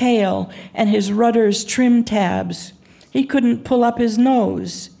red tail and his rudder's trim tabs. He couldn't pull up his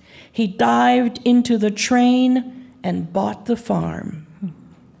nose. He dived into the train and bought the farm.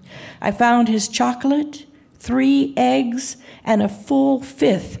 I found his chocolate, 3 eggs, and a full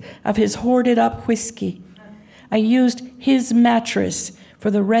 5th of his hoarded-up whiskey. I used his mattress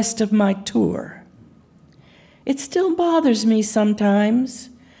for the rest of my tour. It still bothers me sometimes.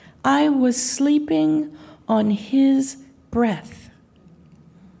 I was sleeping on his breath.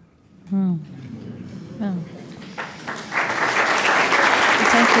 Oh.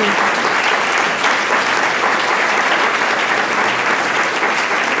 Thank you.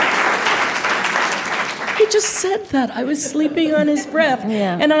 He just said that. I was sleeping on his breath.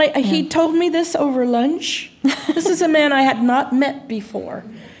 Yeah. And he told me this over lunch. This is a man I had not met before.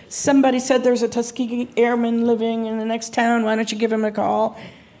 Somebody said there's a Tuskegee Airman living in the next town. Why don't you give him a call?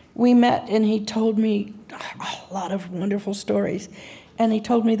 we met, and he told me a lot of wonderful stories. And he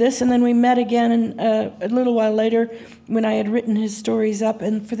told me this, and then we met again a little while later when I had written his stories up,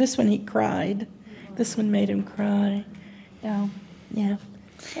 and for this one he cried. This one made him cry. Yeah.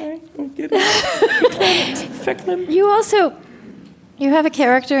 Sorry, don't get it. You have a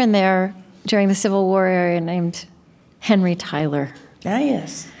character in there during the Civil War era named Henry Tyler. Ah,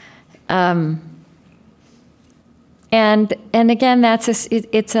 yes. And again,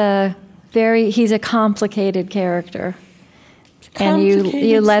 he's a complicated character. And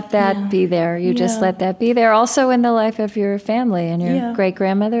you let that be there. You just let that be there. Also in the life of your family and your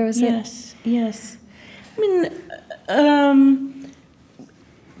great-grandmother, was it? Yes. I mean,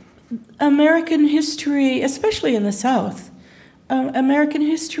 American history, especially in the South, American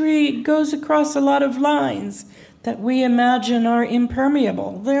history goes across a lot of lines that we imagine are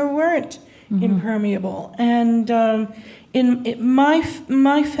impermeable. They weren't impermeable. And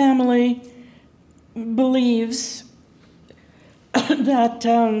my family believes that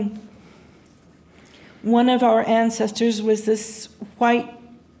one of our ancestors was this white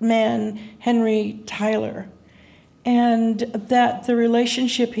man, Henry Tyler, and that the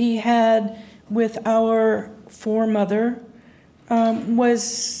relationship he had with our foremother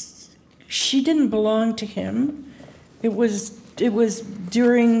was, she didn't belong to him. It was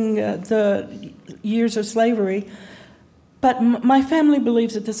during the years of slavery, but my family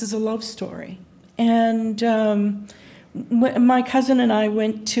believes that this is a love story. And my cousin and I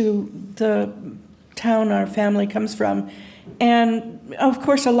went to the town our family comes from, and of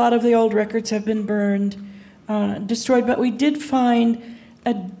course a lot of the old records have been burned, destroyed, but we did find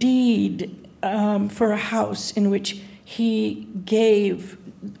a deed for a house in which he gave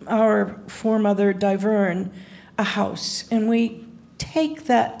our foremother Diverne a house, and we take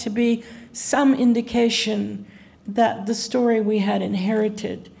that to be some indication that the story we had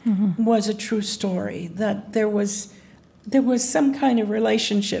inherited was a true story, that there was some kind of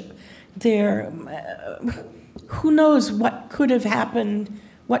relationship there. Who knows what could have happened,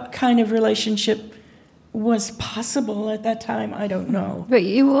 what kind of relationship was possible at that time, I don't know. But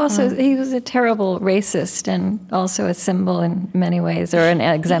you also, he was a terrible racist and also a symbol in many ways, or an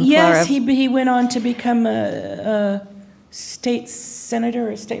exemplar. Yes, he went on to become a state senator,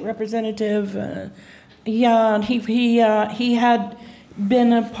 a state representative. And he had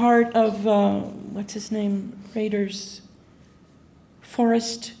been a part of, what's his name, Raiders,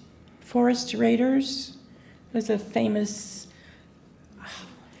 Forest Raiders. It was a famous,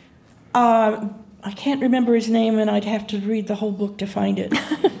 I can't remember his name, and I'd have to read the whole book to find it.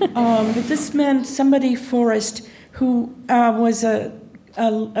 But this man, somebody Forrest, who was a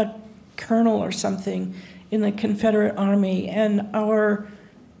colonel or something in the Confederate Army, and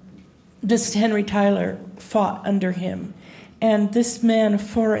this Henry Tyler fought under him. And this man,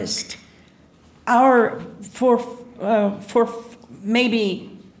 Forrest, our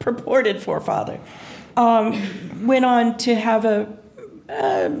maybe purported forefather, went on to have a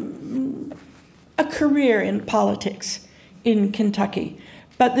career in politics in Kentucky.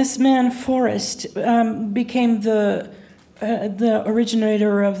 But this man, Forrest, became the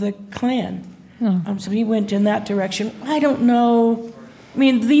originator of the Klan. So he went in that direction. I don't know. I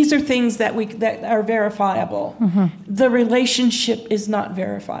mean, these are things that are verifiable. The relationship is not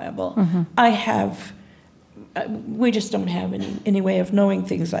verifiable. We just don't have any way of knowing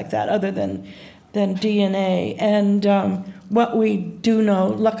things like that other than DNA. And what we do know,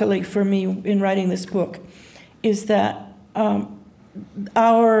 luckily for me in writing this book, is that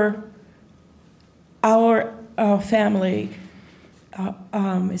our family,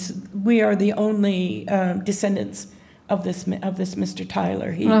 we are the only descendants of this Mr.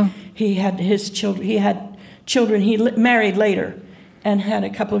 Tyler. He had his children. He had children. He married later, and had a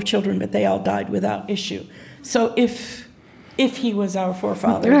couple of children, but they all died without issue. So if he was our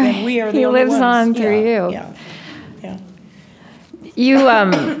forefather, then we are the only ones. He lives on through you. Yeah. You,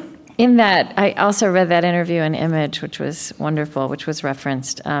 in that, I also read that interview in Image, which was wonderful, which was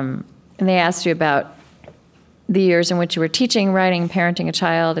referenced, and they asked you about the years in which you were teaching, writing, parenting a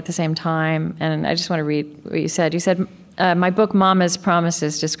child at the same time, and I just want to read what you said. You said, my book, Mama's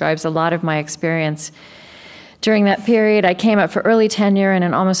Promises, describes a lot of my experience during that period. I came up for early tenure in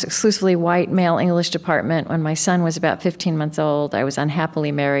an almost exclusively white male English department when my son was about 15 months old. I was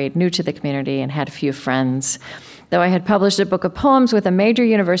unhappily married, new to the community, and had a few friends. Though I had published a book of poems with a major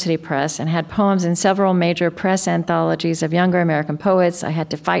university press and had poems in several major press anthologies of younger American poets, I had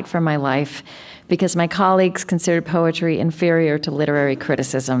to fight for my life because my colleagues considered poetry inferior to literary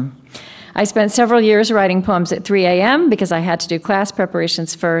criticism. I spent several years writing poems at 3 a.m. because I had to do class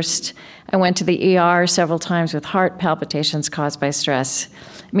preparations first. I went to the ER several times with heart palpitations caused by stress.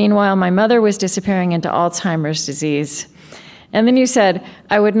 Meanwhile, my mother was disappearing into Alzheimer's disease. And then you said,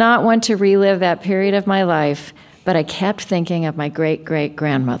 I would not want to relive that period of my life, but I kept thinking of my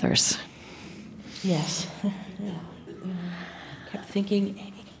great-great-grandmothers. Yes. Kept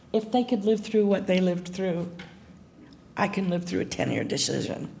thinking, if they could live through what they lived through, I can live through a 10-year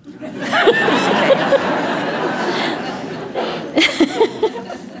decision.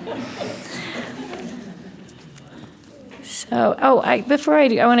 So, before I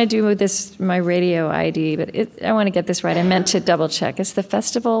do, I want to do this, my radio ID, but I want to get this right. I meant to double check. It's the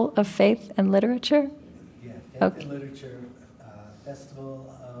Festival of Faith and Literature? Yeah, Faith and Literature,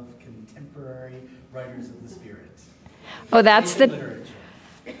 Festival of Contemporary Writers of the Spirit. Oh, that's Faith the... and Literature.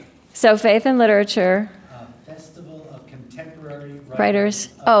 So, Faith and Literature. Festival of Contemporary Writers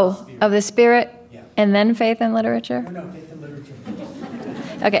of the Spirit, yeah. And then Faith and Literature? No, Faith and Literature.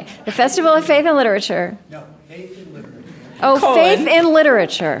 Okay, the Festival of Faith and Literature. No, Faith and Literature. Oh, Faith in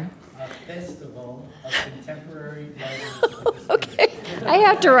Literature. A Festival of Contemporary Writers of the Spirit. Okay, I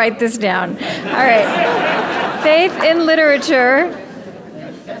have to write this down. All right, Faith in Literature,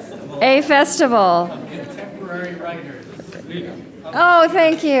 a festival. Of Contemporary Writers. Oh,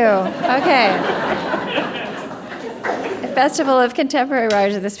 thank you. Okay. Festival of Contemporary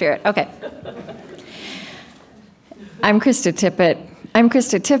Writers of the Spirit. Okay. I'm Krista Tippett.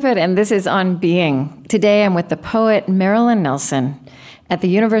 And this is On Being. Today I'm with the poet Marilyn Nelson at the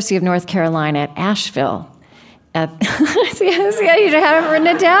University of North Carolina at Asheville. See, you haven't written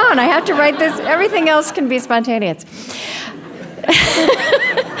it down. I have to write this. Everything else can be spontaneous.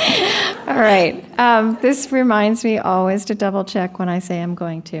 All right. This reminds me always to double check when I say I'm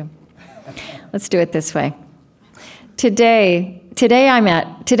going to. Let's do it this way. Today I'm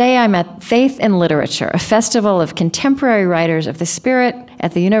at Faith in Literature, a festival of contemporary writers of the spirit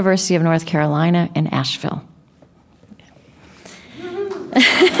at the University of North Carolina in Asheville.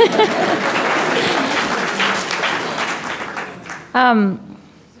 I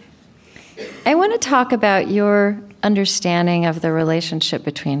want to talk about your understanding of the relationship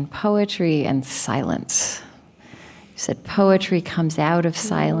between poetry and silence. You said poetry comes out of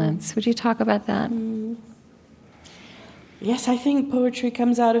silence. Would you talk about that? Yes, I think poetry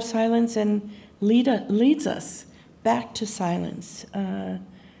comes out of silence and leads us back to silence.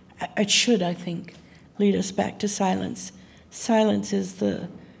 It should, I think, lead us back to silence. Silence is the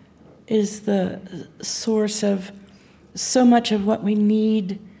source of so much of what we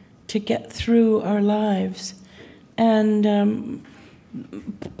need to get through our lives. And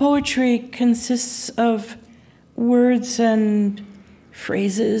poetry consists of words and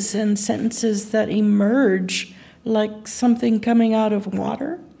phrases and sentences that emerge like something coming out of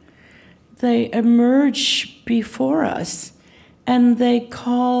water. They emerge before us, and they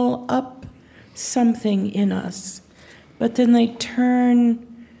call up something in us, but then they turn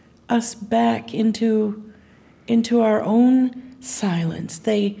us back into our own silence.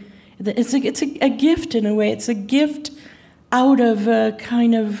 It's a gift in a way. It's a gift out of a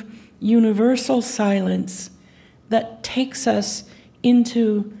kind of universal silence that takes us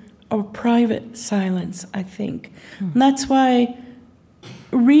into a private silence, I think. And that's why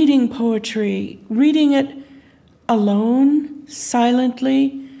reading poetry, reading it alone,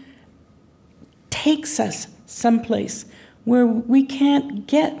 silently, takes us someplace where we can't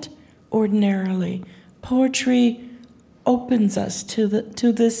get ordinarily. Poetry opens us to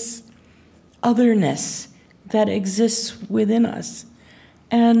this otherness that exists within us.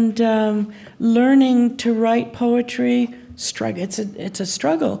 And learning to write poetry, it's a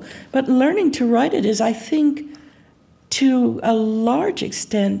struggle. But learning to write it is, I think, to a large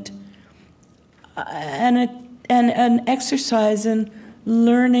extent, an exercise in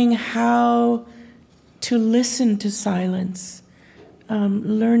learning how to listen to silence,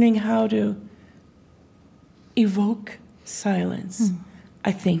 learning how to evoke silence,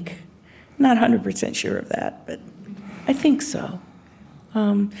 I think. Not 100% sure of that, but I think so.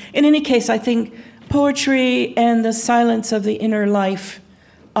 In any case, I think poetry and the silence of the inner life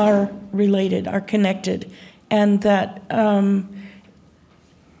are related, are connected, and that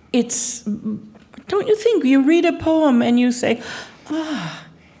it's, don't you think, you read a poem and you say,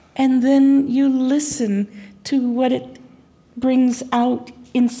 and then you listen to what it brings out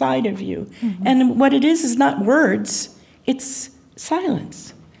inside of you. Mm-hmm. And what it is not words, it's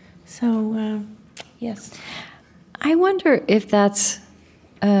silence. So, yes. I wonder if that's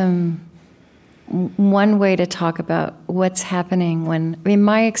one way to talk about what's happening when, I mean,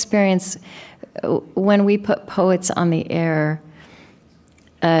 my experience when we put poets on the air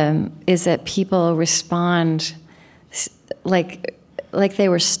is that people respond like they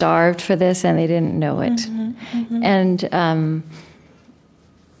were starved for this and they didn't know it. Mm-hmm, mm-hmm.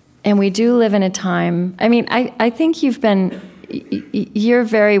 And we do live in a time, I mean, I think you're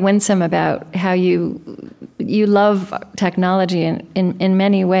very winsome about how you love technology in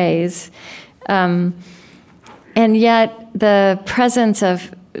many ways. And yet the presence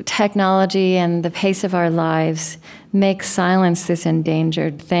of technology and the pace of our lives makes silence this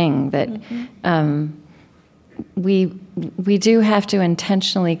endangered thing that we do have to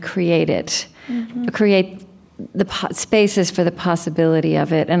intentionally create it, create the spaces for the possibility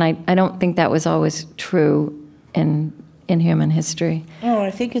of it. And I don't think that was always true in human history. Oh, I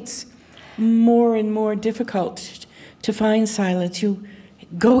think it's more and more difficult to find silence. You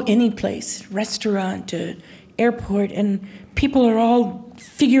go any place, restaurant, airport, and people are all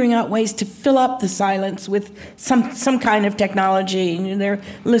figuring out ways to fill up the silence with some kind of technology. And they're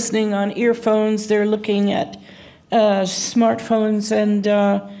listening on earphones, they're looking at smartphones, and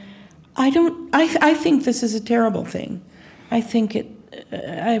I think this is a terrible thing. I think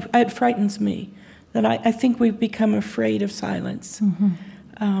it frightens me that I think we've become afraid of silence. Mm-hmm.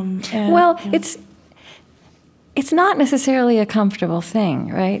 It's not necessarily a comfortable thing,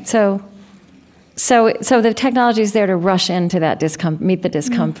 right? So the technology is there to rush into that meet the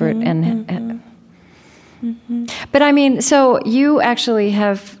discomfort, But I mean, so you actually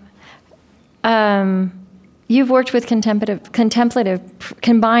have you've worked with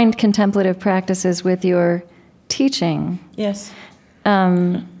combined contemplative practices with your teaching. Yes.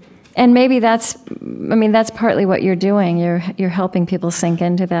 And maybe that's partly what you're doing. You're helping people sink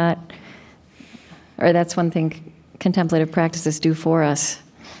into that. Or that's one thing contemplative practices do for us.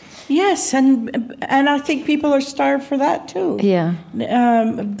 Yes, and I think people are starved for that too. Yeah.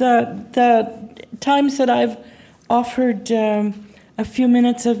 The times that I've offered a few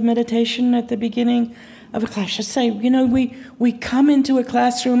minutes of meditation at the beginning of a class, just say, we come into a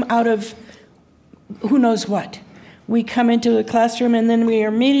classroom out of who knows what. We come into a classroom and then we are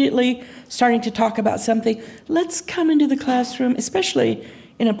immediately starting to talk about something. Let's come into the classroom, especially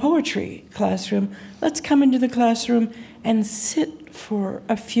in a poetry classroom, let's come into the classroom and sit for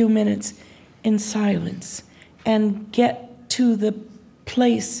a few minutes in silence and get to the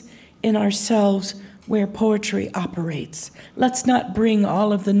place in ourselves where poetry operates. Let's not bring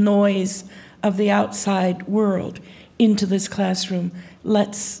all of the noise of the outside world into this classroom.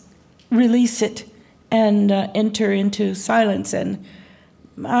 Let's release it and enter into silence. And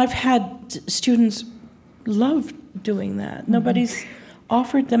I've had students love doing that. Mm-hmm. Nobody's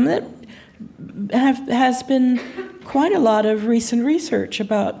offered them. That has been quite a lot of recent research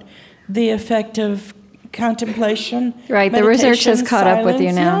about the effect of contemplation. Right, the research has caught up with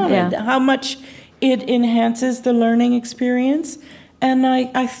you now. Yeah. How much it enhances the learning experience. And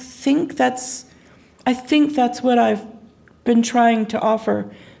I think that's what I've been trying to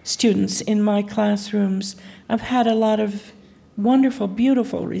offer students in my classrooms. I've had a lot of wonderful,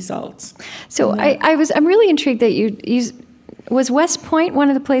 beautiful results. So I'm really intrigued that you was West Point one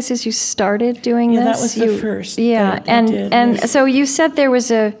of the places you started doing this? Yeah, that was the first. Yeah, and so you said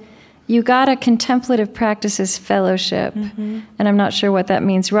you got a contemplative practices fellowship, and I'm not sure what that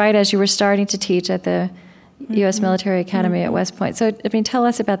means. Right as you were starting to teach at the U.S. Military Academy at West Point. So, I mean, tell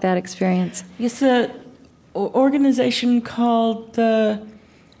us about that experience. It's an organization called the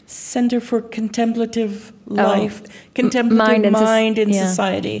Center for Contemplative Life, Contemplative Mind in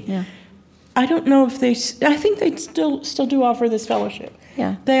Society. Yeah. I don't know if I think they still do offer this fellowship.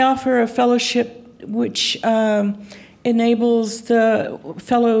 Yeah. They offer a fellowship which enables the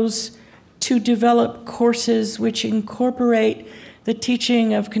fellows to develop courses which incorporate the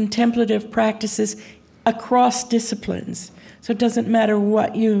teaching of contemplative practices across disciplines. So it doesn't matter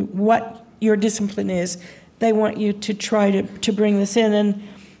what your discipline is. They want you to try to bring this in. And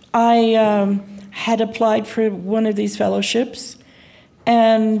I had applied for one of these fellowships,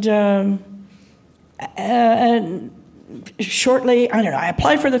 and shortly, I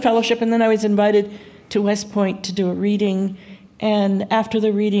applied for the fellowship, and then I was invited to West Point to do a reading. And after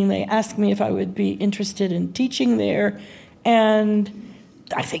the reading, they asked me if I would be interested in teaching there. And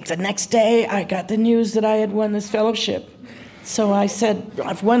I think the next day, I got the news that I had won this fellowship. So I said,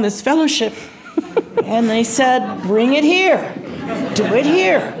 I've won this fellowship. And they said, bring it here. Do it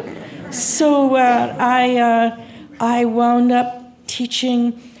here. So I wound up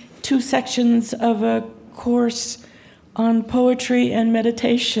teaching 2 sections of a course on poetry and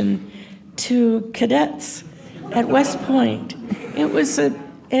meditation to cadets at West Point.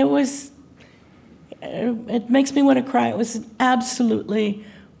 It makes me want to cry. It was an absolutely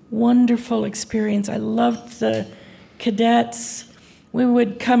wonderful experience. I loved the cadets. We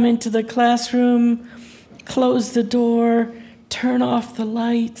would come into the classroom, close the door, turn off the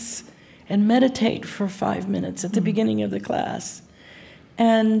lights, and meditate for 5 minutes at the beginning of the class.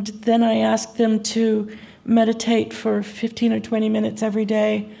 And then I asked them to meditate for 15 or 20 minutes every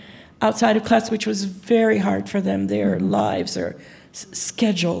day outside of class, which was very hard for them. Their lives are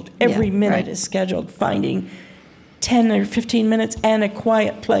scheduled. Every minute is scheduled. Finding 10 or 15 minutes and a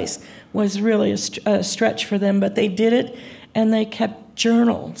quiet place was really a stretch for them, but they did it, and they kept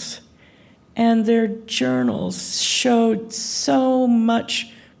journals. And their journals showed so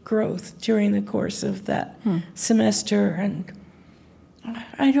much growth during the course of that semester, and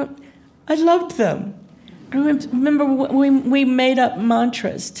I loved them. I remember we made up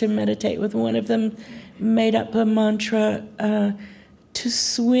mantras to meditate with. One of them made up the mantra to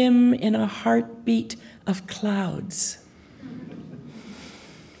swim in a heartbeat of clouds.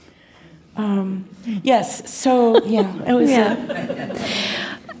 Yes, so yeah, it was.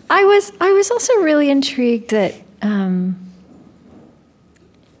 I was also really intrigued that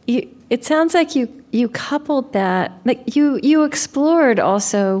it sounds like you coupled that, like you explored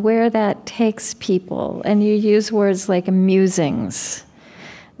also where that takes people, and you use words like musings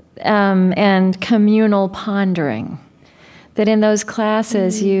and communal pondering. That in those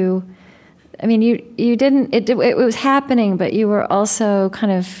classes you didn't, it was happening, but you were also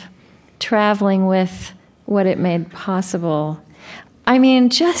kind of traveling with what it made possible. I mean,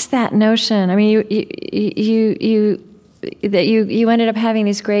 just that notion. I mean, you ended up having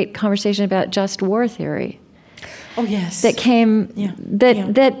these great conversations about just war theory. Oh yes. That came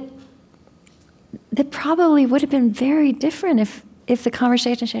that probably would have been very different if the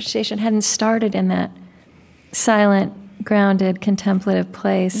conversation hadn't started in that silent, grounded, contemplative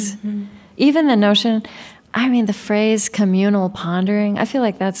place. Mm-hmm. Even the notion, I mean, the phrase communal pondering, I feel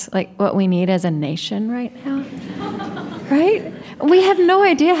like that's like what we need as a nation right now. Right? We have no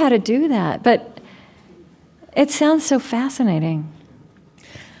idea how to do that, but it sounds so fascinating.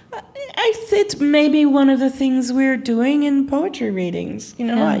 It's maybe one of the things we're doing in poetry readings. You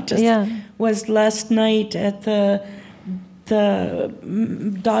know, I just was last night at the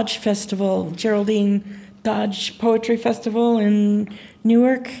Dodge Festival, Geraldine Dodge Poetry Festival in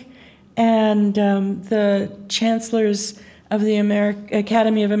Newark, and the chancellors of the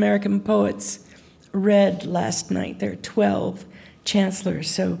Academy of American Poets read last night. There are 12 chancellors,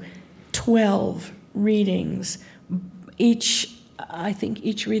 so 12 readings. I think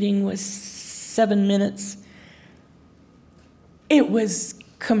each reading was 7 minutes. It was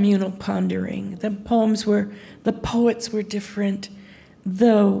communal pondering. The poets were different.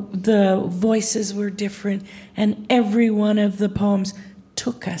 The voices were different, and every one of the poems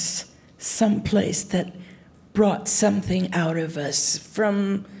took us someplace that brought something out of us.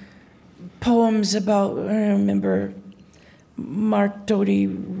 From poems about, I remember Mark Doty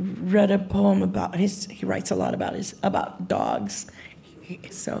read a poem about he writes a lot about dogs.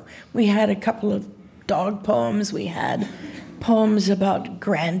 So we had a couple of dog poems. We had poems about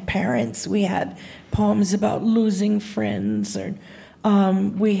grandparents. We had poems about losing friends.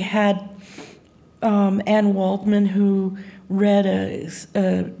 We had Anne Waldman, who read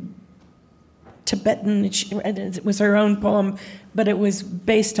a Tibetan, it was her own poem, but it was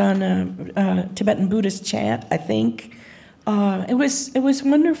based on a Tibetan Buddhist chant, I think. It was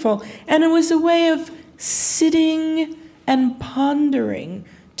wonderful. And it was a way of sitting and pondering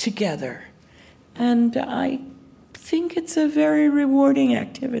together. And I think it's a very rewarding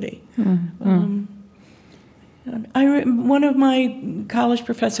activity. Mm-hmm. One of my college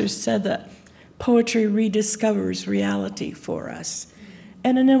professors said that poetry rediscovers reality for us.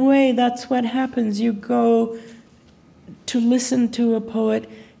 And in a way, that's what happens. You go to listen to a poet,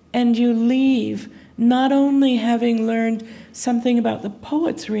 and you leave not only having learned something about the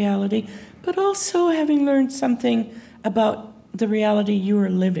poet's reality, but also having learned something about the reality you are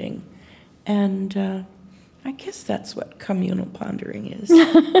living. And I guess that's what communal pondering is.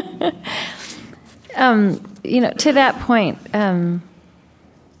 To that point,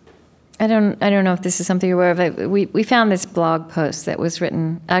 I don't know if this is something you're aware of. We found this blog post that was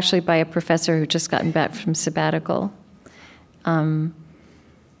written actually by a professor who just gotten back from sabbatical, and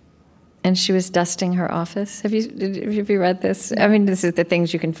she was dusting her office. Have you read this? I mean, this is the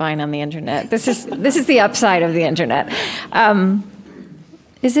things you can find on the internet. This is the upside of the internet.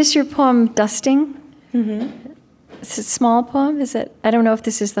 Is this your poem, Dusting? Mm-hmm. It's a small poem. Is it? I don't know if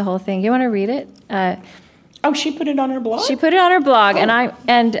this is the whole thing. You want to read it? Oh, she put it on her blog? She put it on her blog,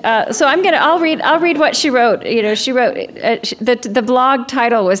 so I'll read what she wrote. You know, she wrote, the blog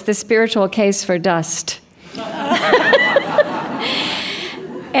title was The Spiritual Case for Dust. But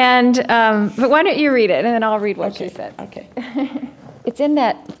why don't you read it, and then I'll read what she said. Okay. It's in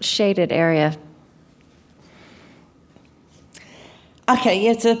that shaded area. Okay,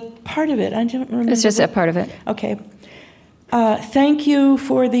 it's a part of it. I don't remember. It's just a part of it. Okay. Thank you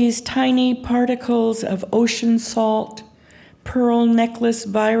for these tiny particles of ocean salt, pearl necklace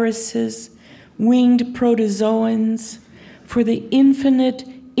viruses, winged protozoans, for the infinite,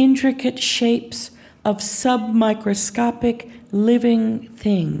 intricate shapes of submicroscopic living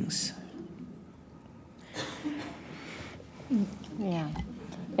things. Yeah.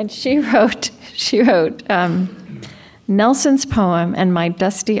 And she wrote, Nelson's poem and my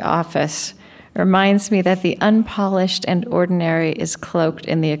dusty office reminds me that the unpolished and ordinary is cloaked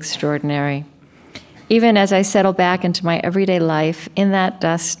in the extraordinary. Even as I settle back into my everyday life, in that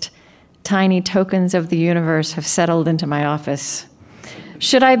dust, tiny tokens of the universe have settled into my office.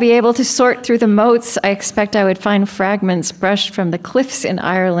 Should I be able to sort through the motes, I expect I would find fragments brushed from the cliffs in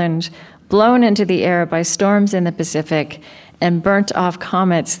Ireland, blown into the air by storms in the Pacific, and burnt off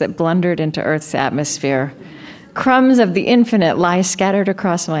comets that blundered into Earth's atmosphere. Crumbs of the infinite lie scattered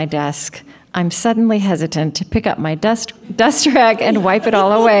across my desk. I'm suddenly hesitant to pick up my dust rag and wipe it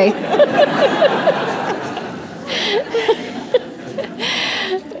all away.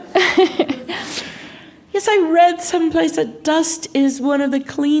 Yes, I read someplace that dust is one of the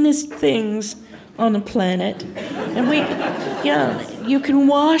cleanest things on the planet. And you can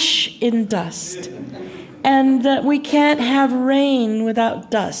wash in dust. And that we can't have rain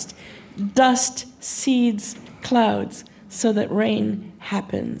without dust. Dust seeds clouds so that rain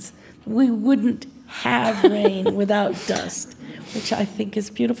happens. We wouldn't have rain without dust, which I think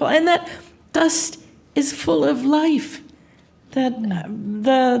is beautiful. And that dust is full of life. That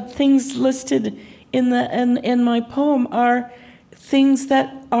the things listed in my poem are things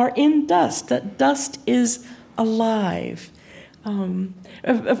that are in dust. That dust is alive.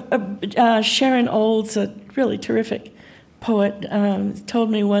 Sharon Olds, a really terrific poet,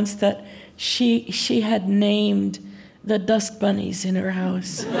 told me once that she had named the dust bunnies in her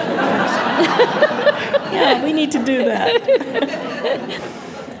house. Yeah, we need to do that.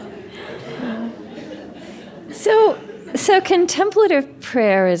 So contemplative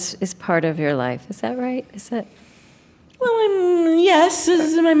prayer is part of your life. Is that right? Is that? Well, yes,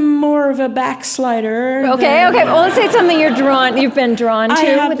 I'm more of a backslider. Okay. Well, let's say it's something you've been drawn to. I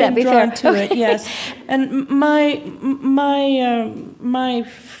have Would been that be drawn fair? to it, yes. And my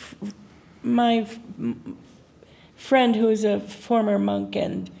friend who is a former monk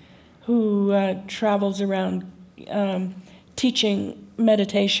and who travels around teaching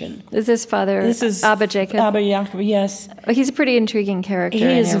meditation. Is this Father Abba Jacob? Abba Jacob, yes. He's a pretty intriguing character. He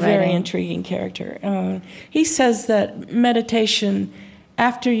is a very intriguing character. He says that meditation,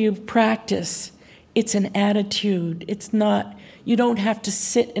 after you practice, it's an attitude. It's not, you don't have to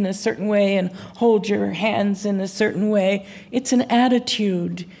sit in a certain way and hold your hands in a certain way. It's an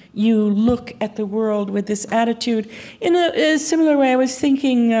attitude. You look at the world with this attitude. In a similar way, I was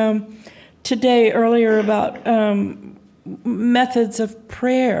thinking earlier about methods of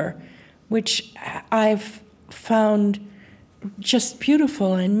prayer, which I've found just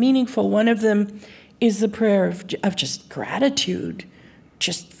beautiful and meaningful. One of them is the prayer of just gratitude,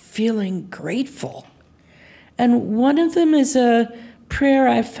 just feeling grateful. And one of them is a prayer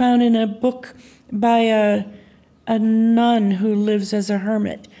I found in a book by a nun who lives as a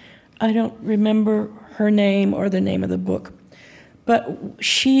hermit. I don't remember her name or the name of the book. But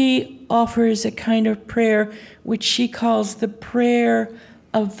she offers a kind of prayer which she calls the prayer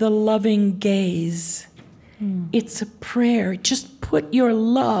of the loving gaze. It's a prayer. Just put your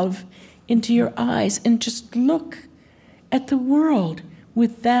love into your eyes and just look at the world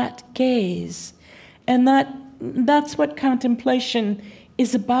with that gaze. And that's what contemplation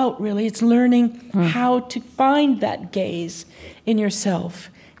is about, really. It's learning how to find that gaze in yourself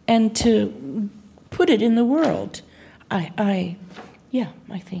and to put it in the world. I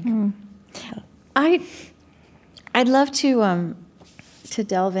think. I'd love to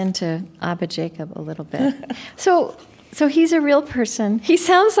delve into Abba Jacob a little bit. So he's a real person. He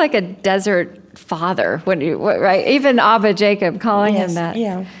sounds like a desert father right? Even Abba Jacob calling him that.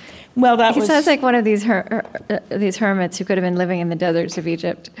 Yeah. Well, he sounds like one of these hermits who could have been living in the deserts of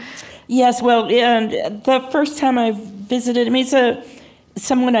Egypt. Yes. Well, and the first time I visited him, he's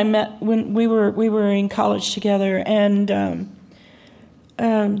someone I met when we were in college together, and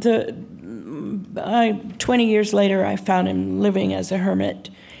 20 years later, I found him living as a hermit,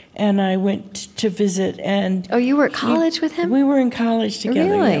 and I went to visit. And oh, you were at college with him? We were in college together.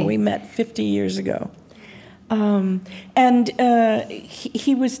 Really? Yeah, we met 50 years ago. He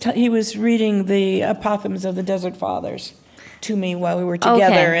was reading the Apothegms of the Desert Fathers to me while we were together,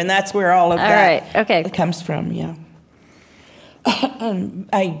 Okay. and that's where all of that right. Okay. comes from. Yeah.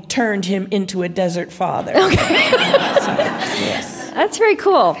 I turned him into a desert father. Okay. Yes. That's very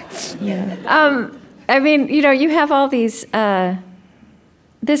cool. Yeah. I mean, you have all these.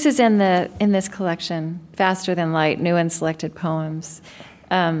 This is in this collection, Faster Than Light, New and Selected Poems.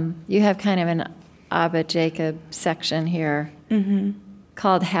 You have kind of an Abba Jacob section here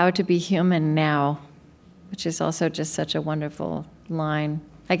called "How to Be Human Now," which is also just such a wonderful line.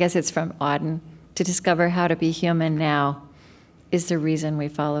 I guess it's from Auden. To discover how to be human now is the reason we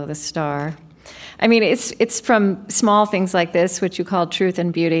follow the star. I mean, it's from small things like this, which you call truth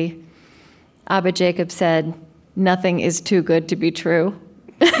and beauty. Abba Jacob said, "Nothing is too good to be true."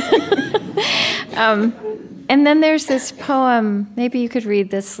 And then there's this poem, maybe you could read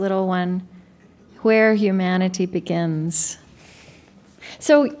this little one, Where Humanity Begins.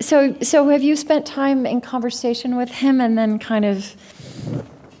 So have you spent time in conversation with him and then kind of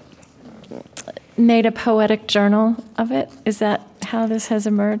made a poetic journal of it? Is that how this has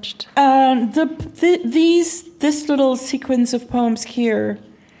emerged? This little sequence of poems here,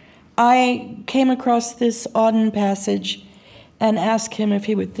 I came across this Auden passage and asked him if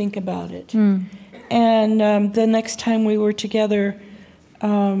he would think about it. And the next time we were together,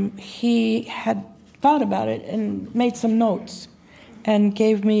 he had thought about it and made some notes and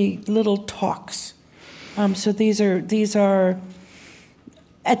gave me little talks. So these are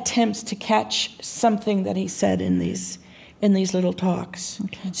attempts to catch something that he said in these little talks.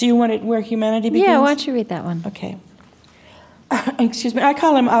 Okay. So you want it Where Humanity Begins? Yeah, why don't you read that one? Okay. Excuse me, I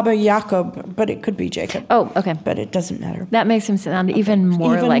call him Abba Jacob, but it could be Jacob. Oh, okay. But it doesn't matter. That makes him sound even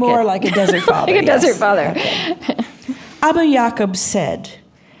more like like a desert father. like a desert father. Okay. Abba Jacob said,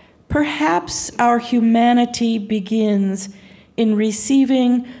 "Perhaps our humanity begins in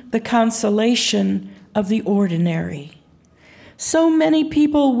receiving the consolation of the ordinary. So many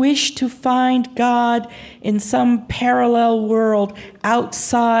people wish to find God in some parallel world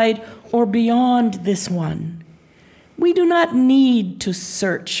outside or beyond this one. We do not need to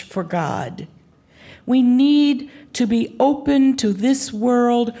search for God. We need to be open to this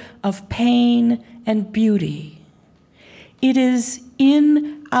world of pain and beauty. It is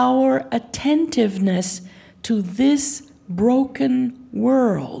in our attentiveness to this broken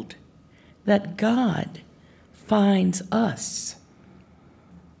world that God finds us."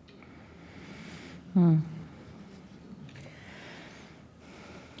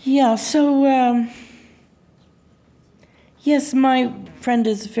 Yeah, so, yes, my friend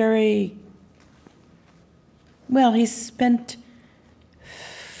is very, well, he's spent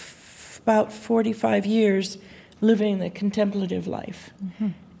about 45 years living the contemplative life.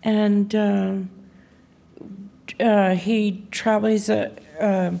 And he travels, he's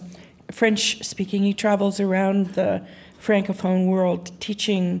French speaking, he travels around the Francophone world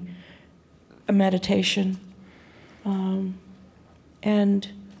teaching a meditation. And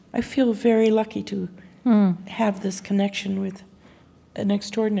I feel very lucky to have this connection with an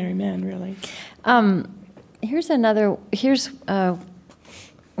extraordinary man, really. Here's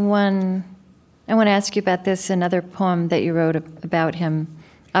one, I want to ask you about this, another poem that you wrote about him.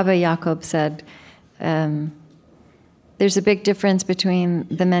 Abba Jacob said, there's a big difference between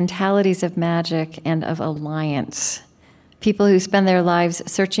the mentalities of magic and of alliance. People who spend their lives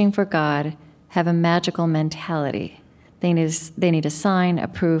searching for God have a magical mentality. They need a sign, a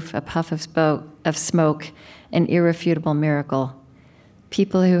proof, a puff of smoke, an irrefutable miracle.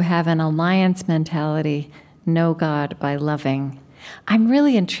 People who have an alliance mentality know God by loving. I'm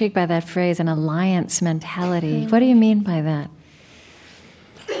really intrigued by that phrase, an alliance mentality. What do you mean by that?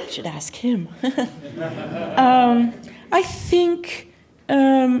 I should ask him. I think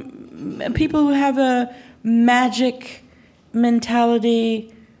people who have a magic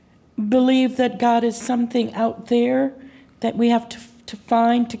mentality believe that God is something out there that we have to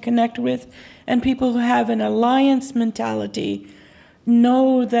find, to connect with. And people who have an alliance mentality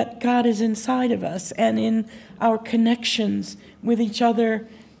know that God is inside of us and in our connections with each other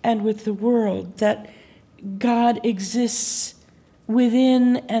and with the world, that God exists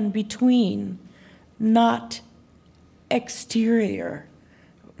within and between, not exterior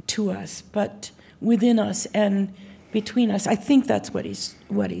to us, but within us and between us. I think that's what he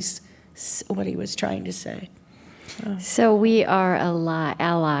was trying to say. So we are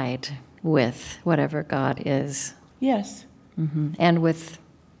allied with whatever God is. Yes. And with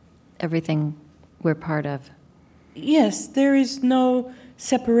everything we're part of. Yes, there is no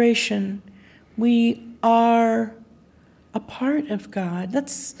separation. We are a part of God.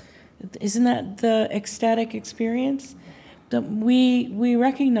 Isn't that the ecstatic experience? That we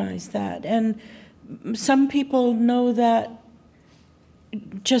recognize that, and some people know that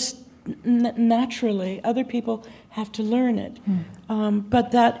just naturally. Other people have to learn it.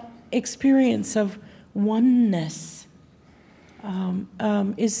 But that experience of oneness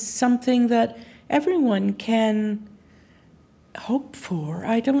is something that everyone can hope for.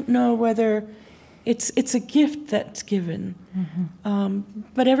 I don't know whether it's a gift that's given,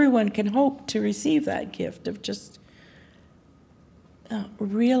 but everyone can hope to receive that gift of just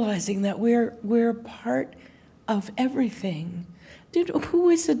realizing that we're part of everything. Dude, who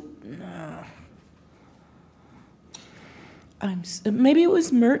is it? Maybe it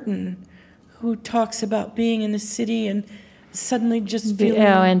was Merton who talks about being in the city and suddenly just feeling...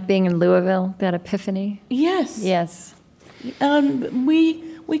 Oh, and being in Louisville, that epiphany. Yes. Yes.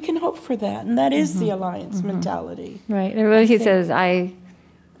 We can hope for that, and that is the alliance mentality. Right. Well, he says, I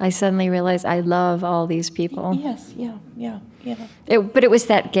suddenly realized I love all these people. Yes, yeah. But it was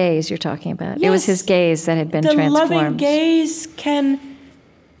that gaze you're talking about. Yes. It was his gaze that had been the transformed. The loving gaze can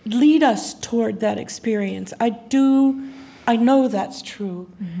lead us toward that experience. I know that's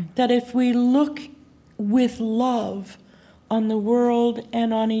true. That if we look with love on the world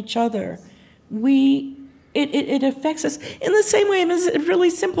and on each other, it affects us in the same way. It's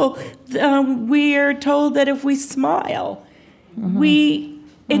really simple. We are told that if we smile,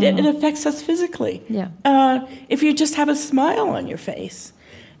 it affects us physically. Yeah. If you just have a smile on your face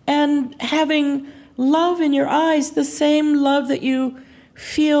and having love in your eyes, the same love that you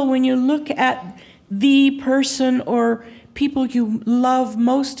feel when you look at the person or people you love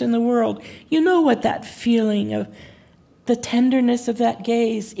most in the world, you know what that feeling of the tenderness of that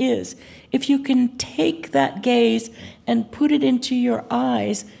gaze is. If you can take that gaze and put it into your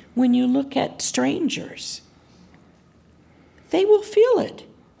eyes when you look at strangers, they will feel it.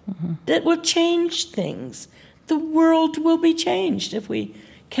 That will change things. The world will be changed if we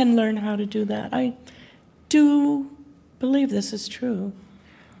can learn how to do that. I do believe this is true.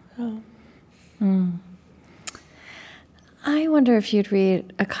 I wonder if you'd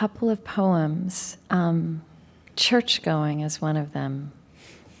read a couple of poems. Church Going is one of them.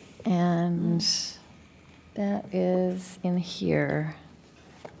 And that is in here.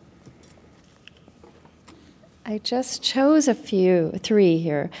 I just chose three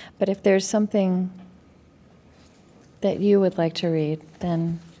here, but if there's something that you would like to read,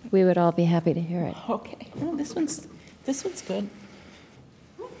 then we would all be happy to hear it. Okay. Well, this one's good.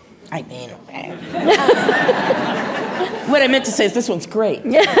 I mean, what I meant to say is this one's great.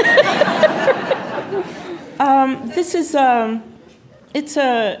 This is it's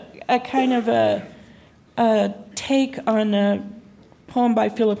a kind of a take on a poem by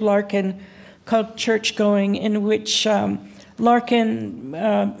Philip Larkin called Church Going, in which Larkin,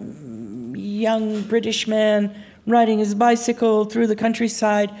 young British man, riding his bicycle through the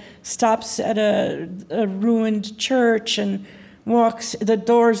countryside, stops at a ruined church and walks, the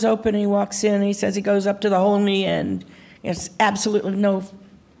door's open, and he walks in, and he says he goes up to the holy end. There's absolutely no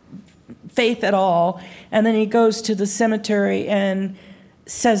faith at all. And then he goes to the cemetery and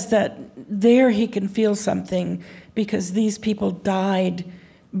says that there he can feel something because these people died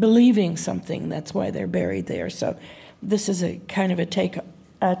believing something. That's why they're buried there. So this is a kind of a take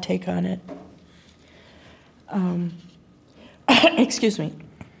on it. Excuse me.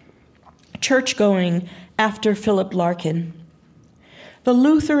 Church Going after Philip Larkin. The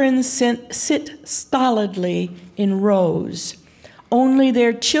Lutherans sit stolidly in rows. Only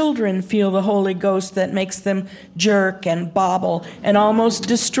their children feel the Holy Ghost that makes them jerk and bobble and almost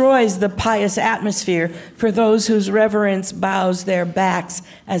destroys the pious atmosphere for those whose reverence bows their backs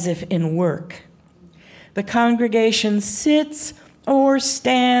as if in work. The congregation sits or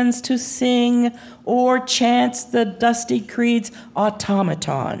stands to sing or chants the dusty creed's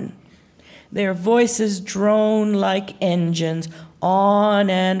automaton. Their voices drone like engines,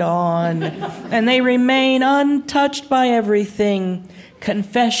 on, and they remain untouched by everything,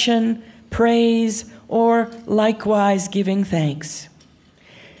 confession, praise, or likewise giving thanks.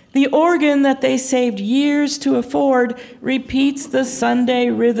 The organ that they saved years to afford repeats the Sunday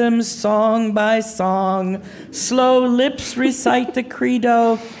rhythms song by song. Slow lips recite the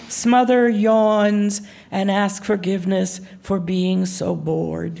credo, smother yawns, and ask forgiveness for being so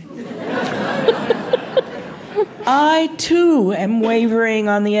bored. I, too, am wavering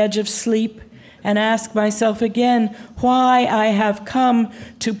on the edge of sleep and ask myself again why I have come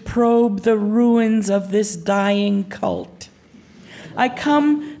to probe the ruins of this dying cult. I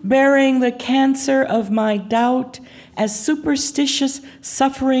come bearing the cancer of my doubt as superstitious,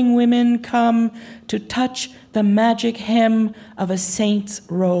 suffering women come to touch the magic hem of a saint's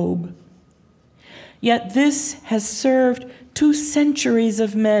robe. Yet this has served 2 centuries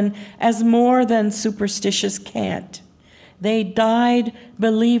of men as more than superstitious cant. They died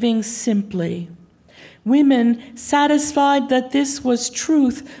believing simply. Women, satisfied that this was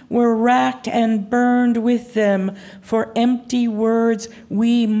truth, were racked and burned with them for empty words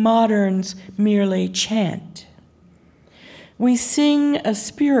we moderns merely chant. We sing a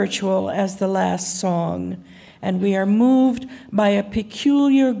spiritual as the last song, and we are moved by a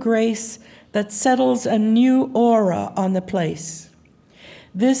peculiar grace that settles a new aura on the place.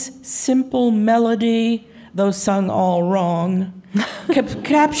 This simple melody, though sung all wrong,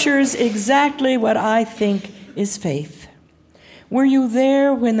 captures exactly what I think is faith. Were you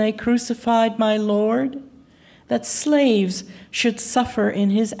there when they crucified my Lord? That slaves should suffer in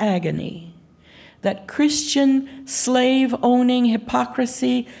his agony. That Christian slave-owning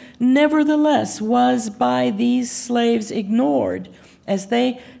hypocrisy nevertheless was by these slaves ignored as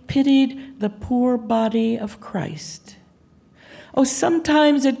they pitied the poor body of Christ. Oh,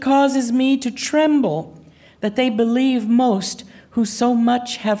 sometimes it causes me to tremble that they believe most who so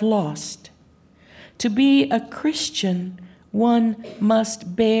much have lost. To be a Christian, one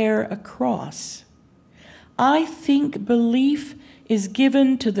must bear a cross. I think belief is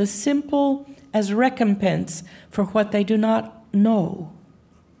given to the simple as recompense for what they do not know.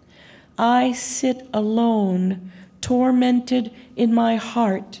 I sit alone, tormented in my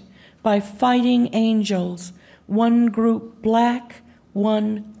heart by fighting angels, one group black,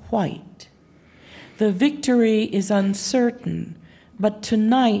 one white. The victory is uncertain, but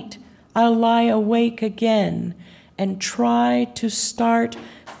tonight I'll lie awake again and try to start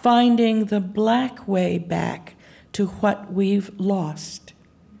finding the black way back to what we've lost.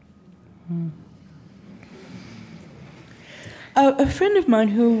 A friend of mine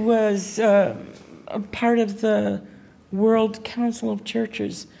who was a part of the World Council of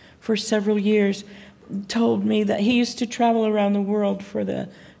Churches for several years told me that he used to travel around the world for the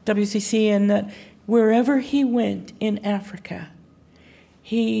WCC, and that wherever he went in Africa,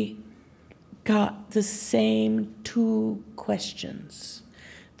 he got the same 2 questions.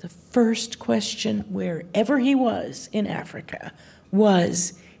 The first question, wherever he was in Africa,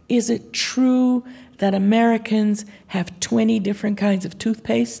 was, is it true that Americans have 20 different kinds of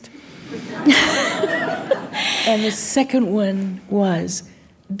toothpaste? And the second one was,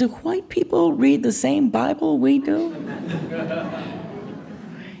 do white people read the same Bible we do?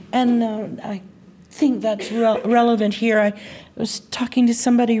 And I think that's relevant here. I was talking to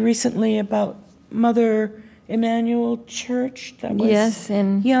somebody recently about Mother Emanuel Church. That was, yes,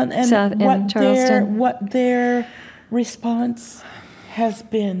 in and Charleston. What their response has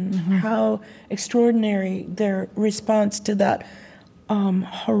been, how extraordinary their response to that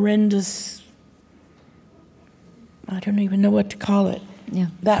horrendous, I don't even know what to call it,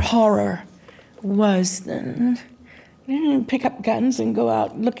 that horror was. They didn't pick up guns and go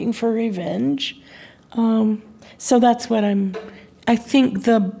out looking for revenge. So that's what I think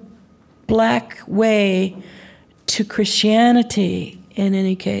the black way to Christianity, in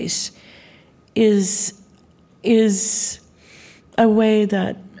any case, is a way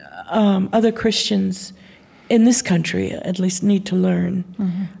that other Christians in this country, at least, need to learn.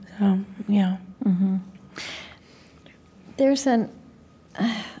 There's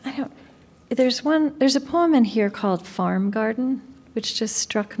a poem in here called Farm Garden, which just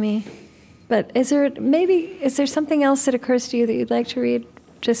struck me. But is there something else that occurs to you that you'd like to read?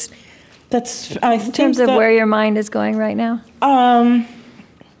 Just in terms of where your mind is going right now?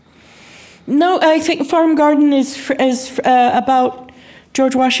 No, I think Farm Garden is about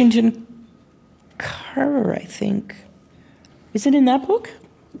George Washington Carver, I think. Is it in that book?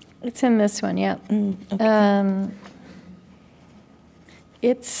 It's in this one, yeah. Okay.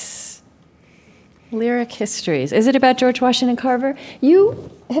 It's Lyric Histories. Is it about George Washington Carver?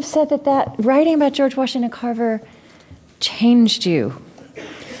 You have said that writing about George Washington Carver changed you.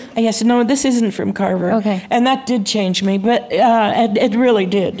 Yes, no, this isn't from Carver. Okay. And that did change me, but it really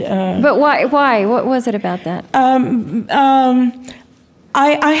did. But why? What was it about that?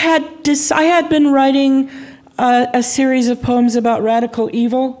 I had been writing a series of poems about radical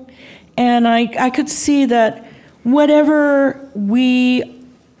evil, and I could see that whatever we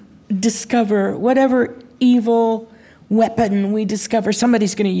discover, whatever evil weapon we discover,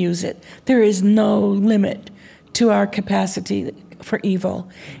 somebody's going to use it. There is no limit to our capacity for evil.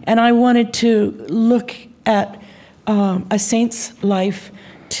 And I wanted to look at a saint's life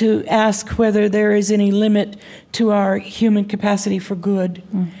to ask whether there is any limit to our human capacity for good.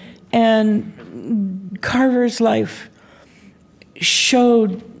 And Carver's life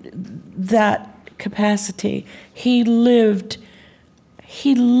showed that capacity. He lived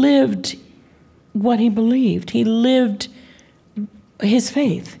what he believed. He lived his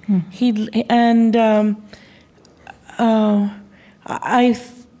faith. I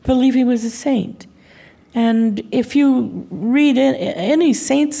believe he was a saint. And if you read any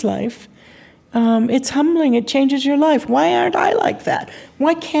saint's life, it's humbling. It changes your life. Why aren't I like that?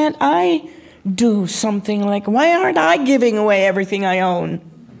 Why can't I do something like? Why aren't I giving away everything I own?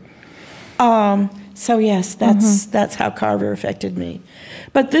 So yes, that's how Carver affected me.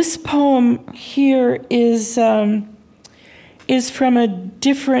 But this poem here is from a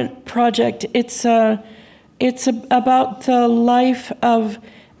different project. It's about the life of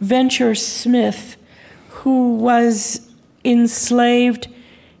Venture Smith, who was enslaved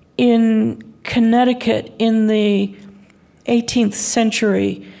in Connecticut in the 18th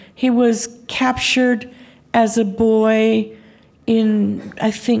century. He was captured as a boy in,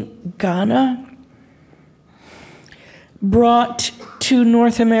 I think, Ghana, brought to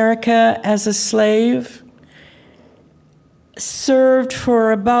North America as a slave, served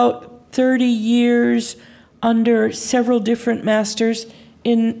for about 30 years under several different masters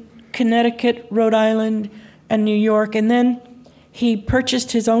in Connecticut, Rhode Island, and New York. And then he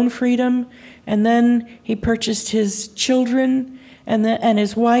purchased his own freedom, and then he purchased his children and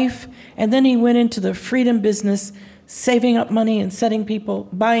his wife, and then he went into the freedom business, saving up money and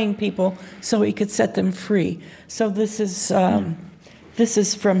buying people so he could set them free. So this is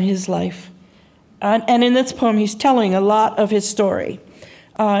from his life. And in this poem, he's telling a lot of his story.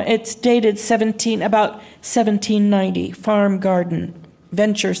 It's dated about 1790, Farm Garden,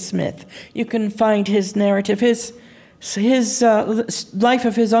 Venture Smith. You can find his narrative, his life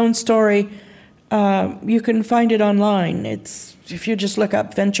of his own story. You can find it online. If you just look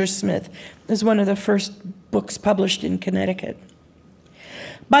up Venture Smith, it's one of the first books published in Connecticut.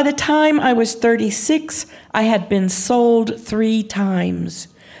 By the time I was 36, I had been sold 3 times.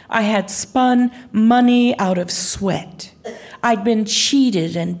 I had spun money out of sweat. I'd been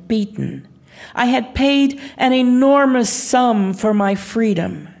cheated and beaten. I had paid an enormous sum for my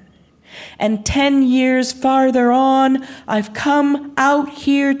freedom. And 10 years farther on, I've come out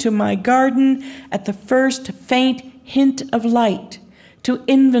here to my garden at the first faint hint of light to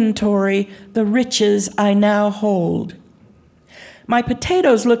inventory the riches I now hold. My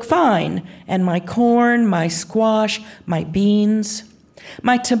potatoes look fine, and my corn, my squash, my beans.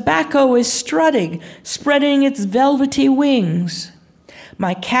 My tobacco is strutting, spreading its velvety wings.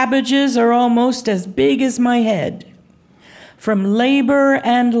 My cabbages are almost as big as my head. From labor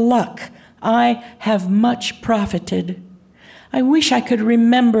and luck, I have much profited. I wish I could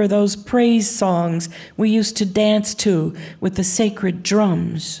remember those praise songs we used to dance to with the sacred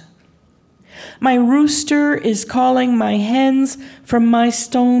drums. My rooster is calling my hens from my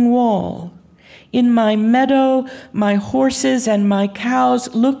stone wall. In my meadow, my horses and my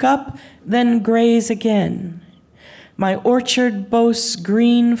cows look up, then graze again. My orchard boasts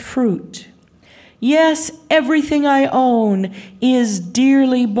green fruit. Yes, everything I own is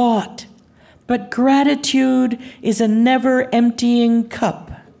dearly bought, but gratitude is a never-emptying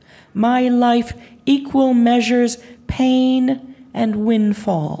cup. My life equal measures pain and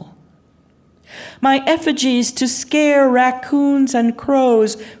windfall. My effigies to scare raccoons and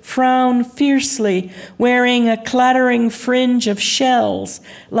crows frown fiercely, wearing a clattering fringe of shells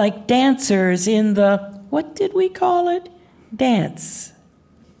like dancers in the, what did we call it? Dance.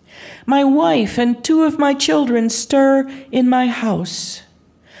 My wife and 2 of my children stir in my house.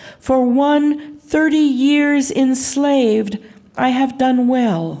 For one 30 years enslaved, I have done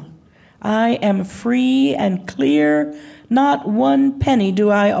well. I am free and clear, not 1 penny do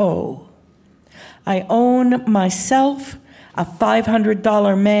I owe. I own myself, a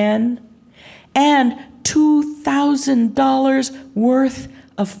 $500 man, and $2,000 worth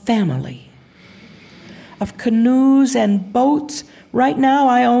of family. Of canoes and boats, right now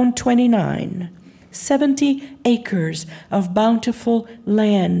I own 29. 70 acres of bountiful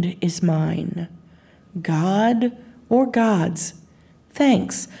land is mine. God or gods,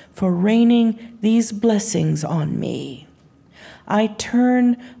 thanks for raining these blessings on me. I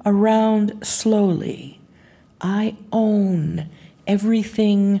turn around slowly. I own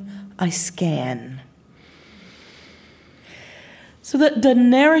everything I scan. So the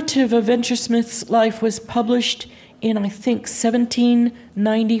narrative of Venture Smith's life was published in, I think,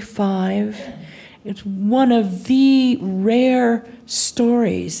 1795. It's one of the rare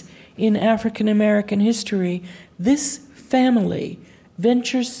stories in African American history. This family,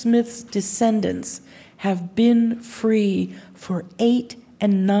 Venture Smith's descendants, have been free for 8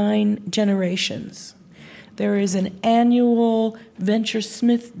 and 9 generations. There is an annual Venture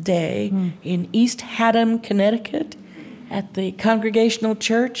Smith Day in East Haddam, Connecticut, at the Congregational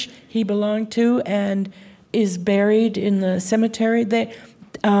Church he belonged to and is buried in the cemetery.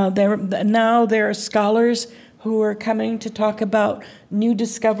 Now there are scholars who are coming to talk about new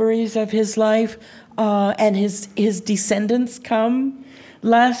discoveries of his life, and his descendants come.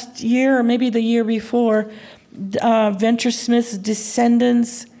 Last year, or maybe the year before, Venture Smith's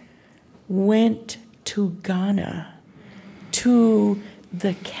descendants went to Ghana, to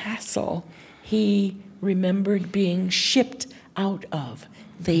the castle he remembered being shipped out of.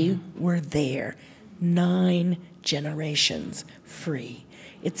 They were there, 9 generations free.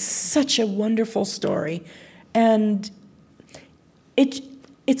 It's such a wonderful story, and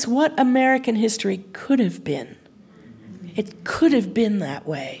it's what American history could have been. It could have been that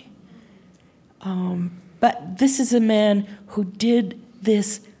way. But this is a man who did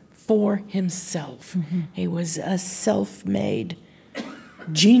this for himself. He was a self-made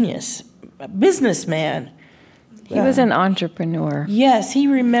genius, a businessman. He was an entrepreneur. Yes, he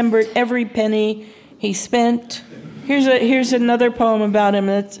remembered every penny he spent. Here's another poem about him.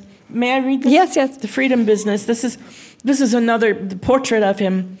 May I read this? Yes. The Freedom Business. This is another portrait of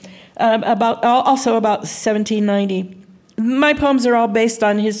him, about 1790. My poems are all based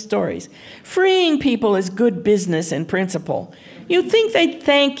on his stories. Freeing people is good business in principle. You'd think they'd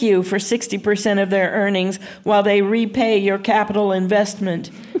thank you for 60% of their earnings while they repay your capital investment.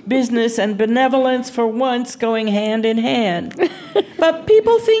 Business and benevolence for once going hand in hand. But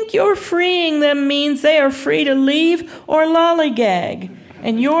people think your freeing them means they are free to leave or lollygag.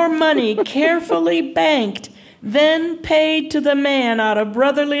 And your money carefully banked, then paid to the man out of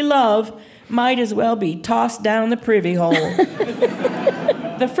brotherly love, might as well be tossed down the privy hole.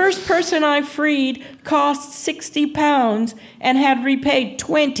 The first person I freed cost £60 and had repaid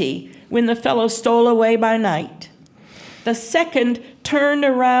 20 when the fellow stole away by night. The second turned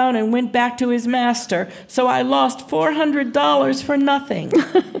around and went back to his master, so I lost $400 for nothing.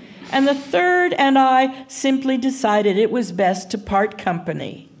 And the third and I simply decided it was best to part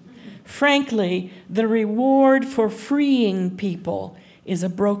company. Frankly, the reward for freeing people is a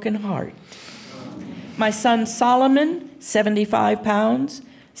broken heart. My son Solomon, 75 pounds,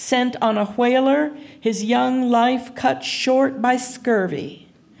 sent on a whaler, his young life cut short by scurvy.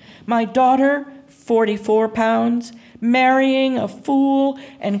 My daughter, 44 pounds, marrying a fool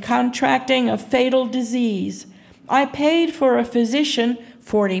and contracting a fatal disease. I paid for a physician,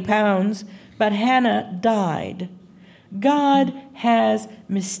 40 pounds, but Hannah died. God has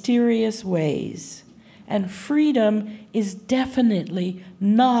mysterious ways, and freedom is definitely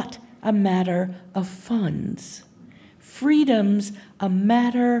not a matter of funds. Freedom's a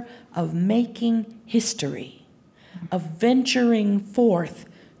matter of making history, of venturing forth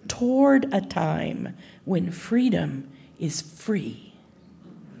toward a time when freedom is free.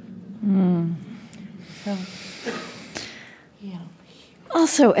 So, yeah.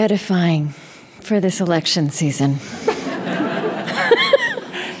 Also edifying for this election season.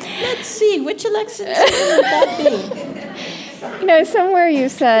 Let's see, which election season would that be? Somewhere you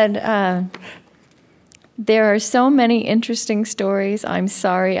said, there are so many interesting stories. I'm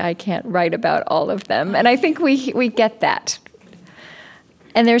sorry I can't write about all of them. And I think we get that.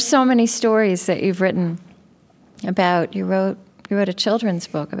 And there's so many stories that you've written about. You wrote a children's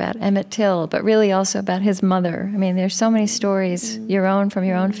book about Emmett Till, but really also about his mother. I mean, there's so many stories, from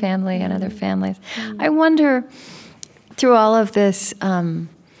your own family and other families. I wonder, through all of this,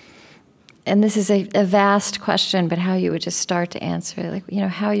 and this is a vast question, but how you would just start to answer,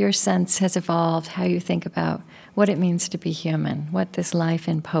 how your sense has evolved, how you think about what it means to be human, what this life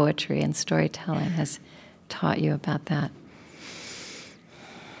in poetry and storytelling has taught you about that.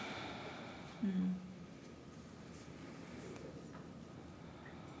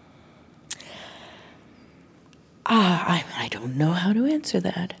 I don't know how to answer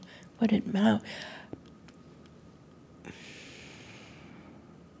that.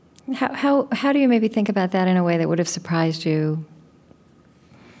 How do you maybe think about that in a way that would have surprised you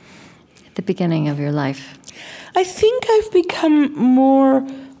at the beginning of your life? I think I've become more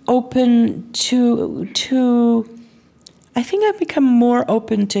open to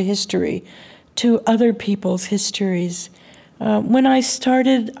history, to other people's histories. When I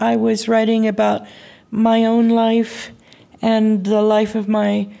started, I was writing about my own life and the life of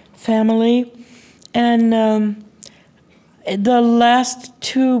my family, and the last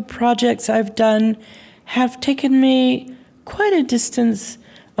 2 projects I've done have taken me quite a distance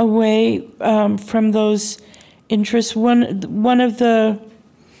away from those interests. One of the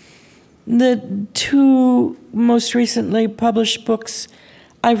 2 most recently published books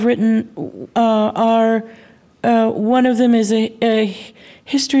I've written are one of them is a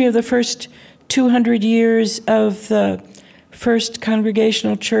history of the first 200 years of the First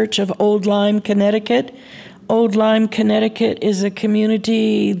Congregational Church of Old Lyme, Connecticut. Old Lyme, Connecticut is a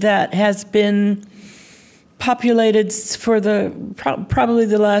community that has been populated for probably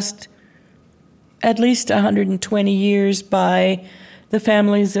the last at least 120 years by the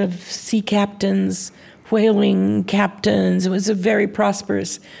families of sea captains, whaling captains. It was a very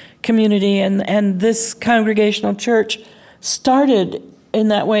prosperous community, and this congregational church started in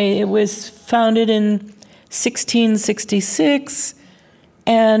that way. It was founded in 1666,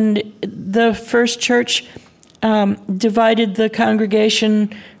 and the first church divided the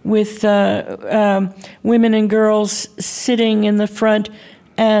congregation with women and girls sitting in the front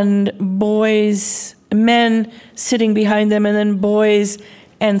and men sitting behind them, and then boys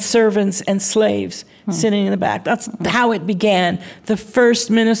and servants and slaves sitting in the back. That's how it began. The first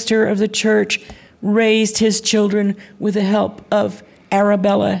minister of the church raised his children with the help of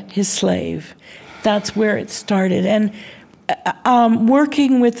Arabella, his slave. That's where it started. And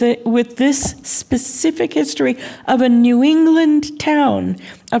working with this specific history of a New England town,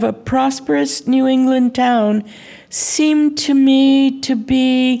 of a prosperous New England town, seemed to me to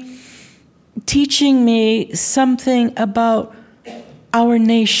be teaching me something about our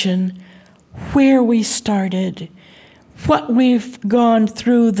nation, where we started, what we've gone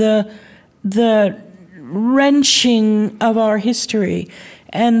through, the wrenching of our history.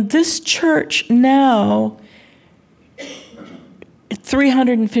 And this church now,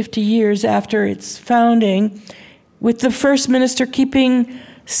 350 years after its founding, with the first minister keeping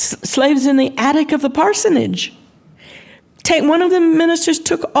slaves in the attic of the parsonage. One of the ministers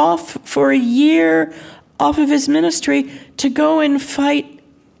took off for a year off of his ministry to go and fight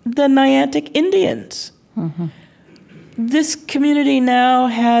the Niantic Indians. Mm-hmm. This community now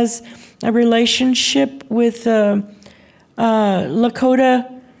has a relationship with the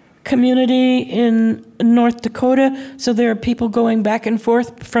Lakota community in North Dakota. So there are people going back and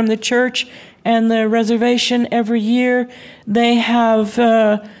forth from the church and the reservation every year. They have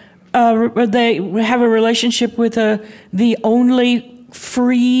a relationship with the only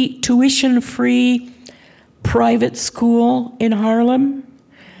tuition-free private school in Harlem.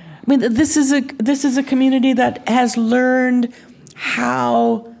 I mean, this is a community that has learned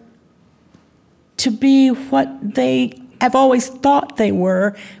how to be what they have always thought they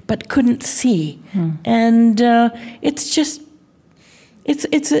were, but couldn't see. And it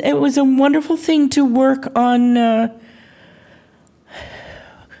was a wonderful thing to work on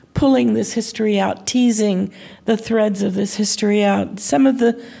pulling this history out, teasing the threads of this history out. Some of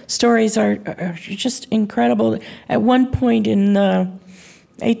the stories are just incredible. At one point in the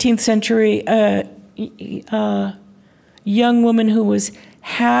 18th century, a young woman who was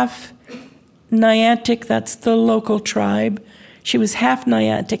half Niantic, that's the local tribe. She was half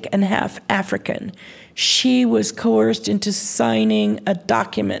Niantic and half African. She was coerced into signing a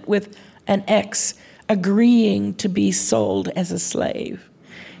document with an X agreeing to be sold as a slave.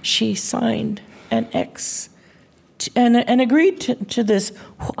 She signed an X and agreed to this.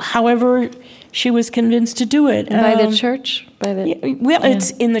 However, she was convinced to do it. By the church?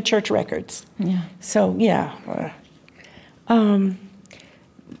 It's in the church records. Yeah. So, yeah.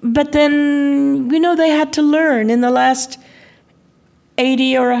 But then, they had to learn. In the last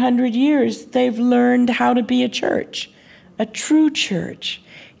 80 or 100 years, they've learned how to be a church, a true church.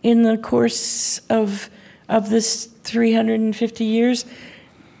 In the course of this 350 years,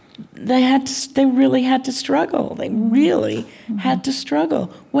 they really had to struggle. They really had to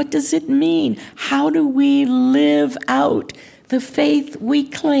struggle. What does it mean? How do we live out the faith we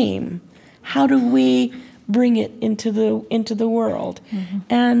claim? How do we bring it into the world?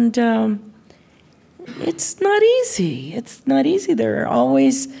 And it's not easy. It's not easy. There are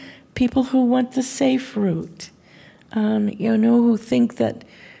always people who want the safe route, who think that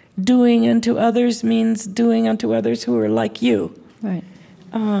doing unto others means doing unto others who are like you. Right.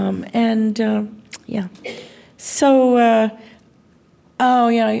 So,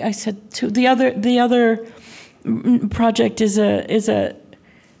 I said too. The other project is a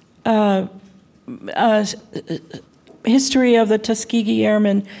history of the Tuskegee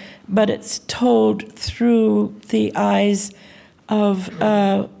Airmen, but it's told through the eyes of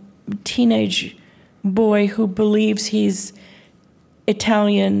a teenage boy who believes he's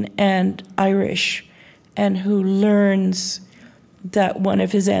Italian and Irish, and who learns that one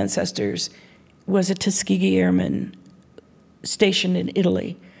of his ancestors was a Tuskegee Airman stationed in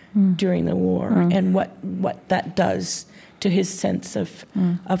Italy during the war, and what that does to his sense of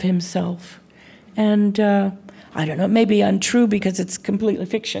himself. And I don't know, it may be untrue because it's completely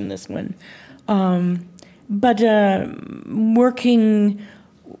fiction, this one.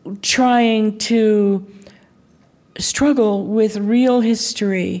 trying to struggle with real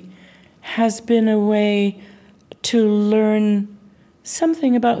history has been a way to learn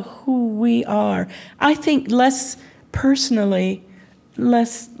something about who we are. I think less personally,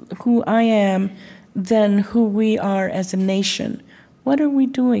 less who I am than who we are as a nation. What are we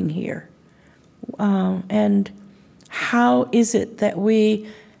doing here? And how is it that we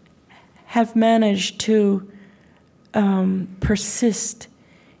have managed to persist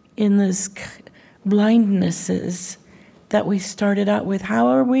in these blindnesses that we started out with?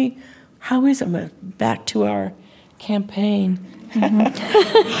 How is it, back to our campaign,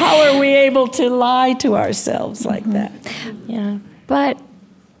 how are we able to lie to ourselves like that? Yeah. But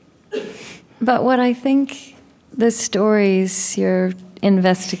what I think the stories you're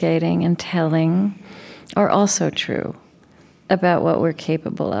investigating and telling are also true about what we're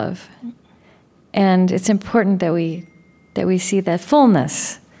capable of. And it's important that we see that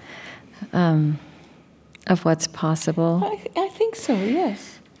fullness of what's possible. I think so,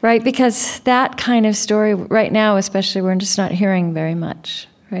 yes. Right, because that kind of story right now, especially, we're just not hearing very much,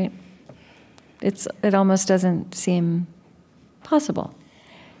 right? It almost doesn't seem possible.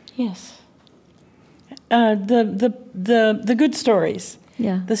 Yes. The good stories.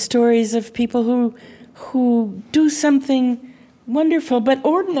 Yeah. The stories of people who do something wonderful but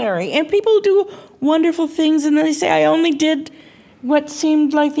ordinary, and people do wonderful things, and then they say, "I only did what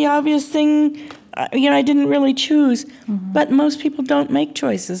seemed like the obvious thing. I didn't really choose." Mm-hmm. But most people don't make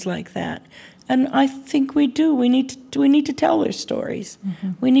choices like that, and I think we do. We need to tell their stories.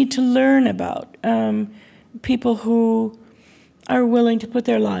 Mm-hmm. We need to learn about people who are willing to put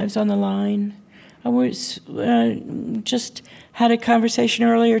their lives on the line. I was just had a conversation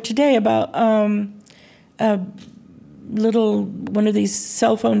earlier today about one of these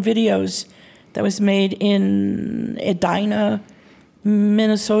cell phone videos that was made in Edina,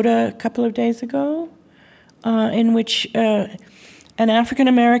 Minnesota, a couple of days ago, in which an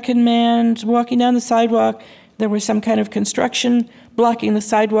African-American man walking down the sidewalk. There was some kind of construction blocking the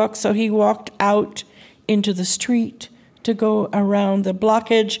sidewalk, so he walked out into the street to go around the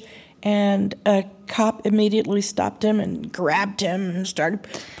blockage, and a cop immediately stopped him and grabbed him and started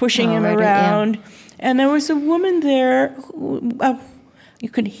pushing him around. Yeah. And there was a woman there who, you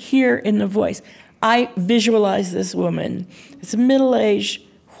could hear in the voice. I visualize this woman. It's a middle-aged,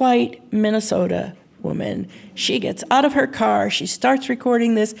 white Minnesota woman. She gets out of her car, she starts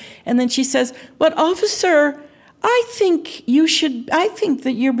recording this, and then she says, "But officer, I think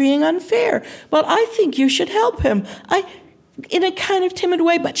that you're being unfair. But I think you should help him." In a kind of timid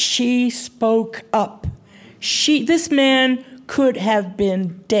way, but she spoke up. This man could have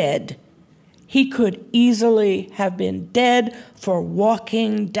been dead. He could easily have been dead for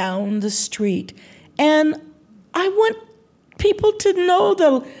walking down the street. And I want people to know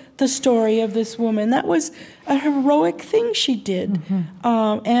the story of this woman. That was a heroic thing she did.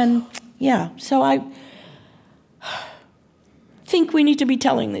 Mm-hmm. So I think we need to be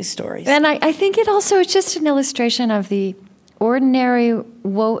telling these stories. And I think it's just an illustration of the ordinary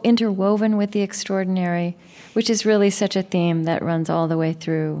interwoven with the extraordinary, which is really such a theme that runs all the way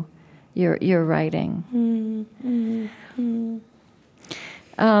through your writing. Mm-hmm.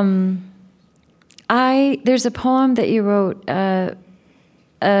 There's a poem that you wrote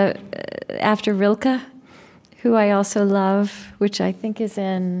after Rilke, who I also love, which I think it's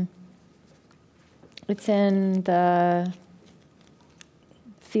in the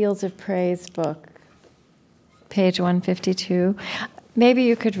Fields of Praise book, page 152. Maybe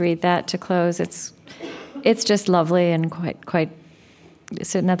you could read that to close. It's just lovely and quite.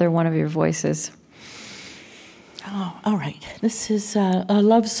 It's another one of your voices. Oh, all right. This is a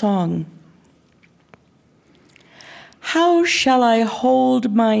love song. How shall I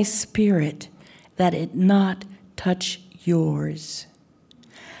hold my spirit that it not touch yours?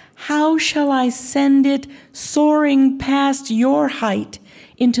 How shall I send it soaring past your height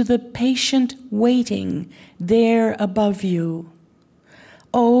into the patient waiting there above you?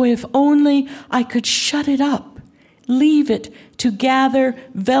 Oh, if only I could shut it up, leave it to gather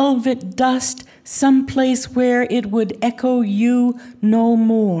velvet dust someplace where it would echo you no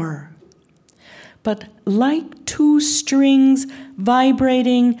more. But like two strings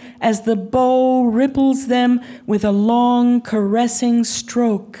vibrating as the bow ripples them with a long caressing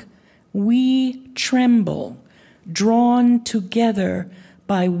stroke, we tremble, drawn together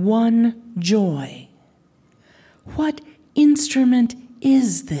by one joy. What instrument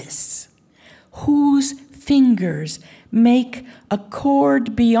is this? Whose fingers make a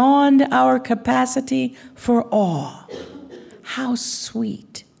chord beyond our capacity for awe? How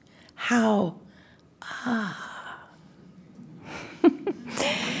sweet, how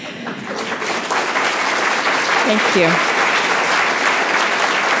Thank you.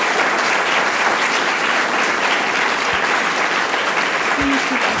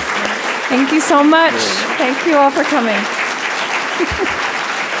 Thank you so much. Thank you all for coming.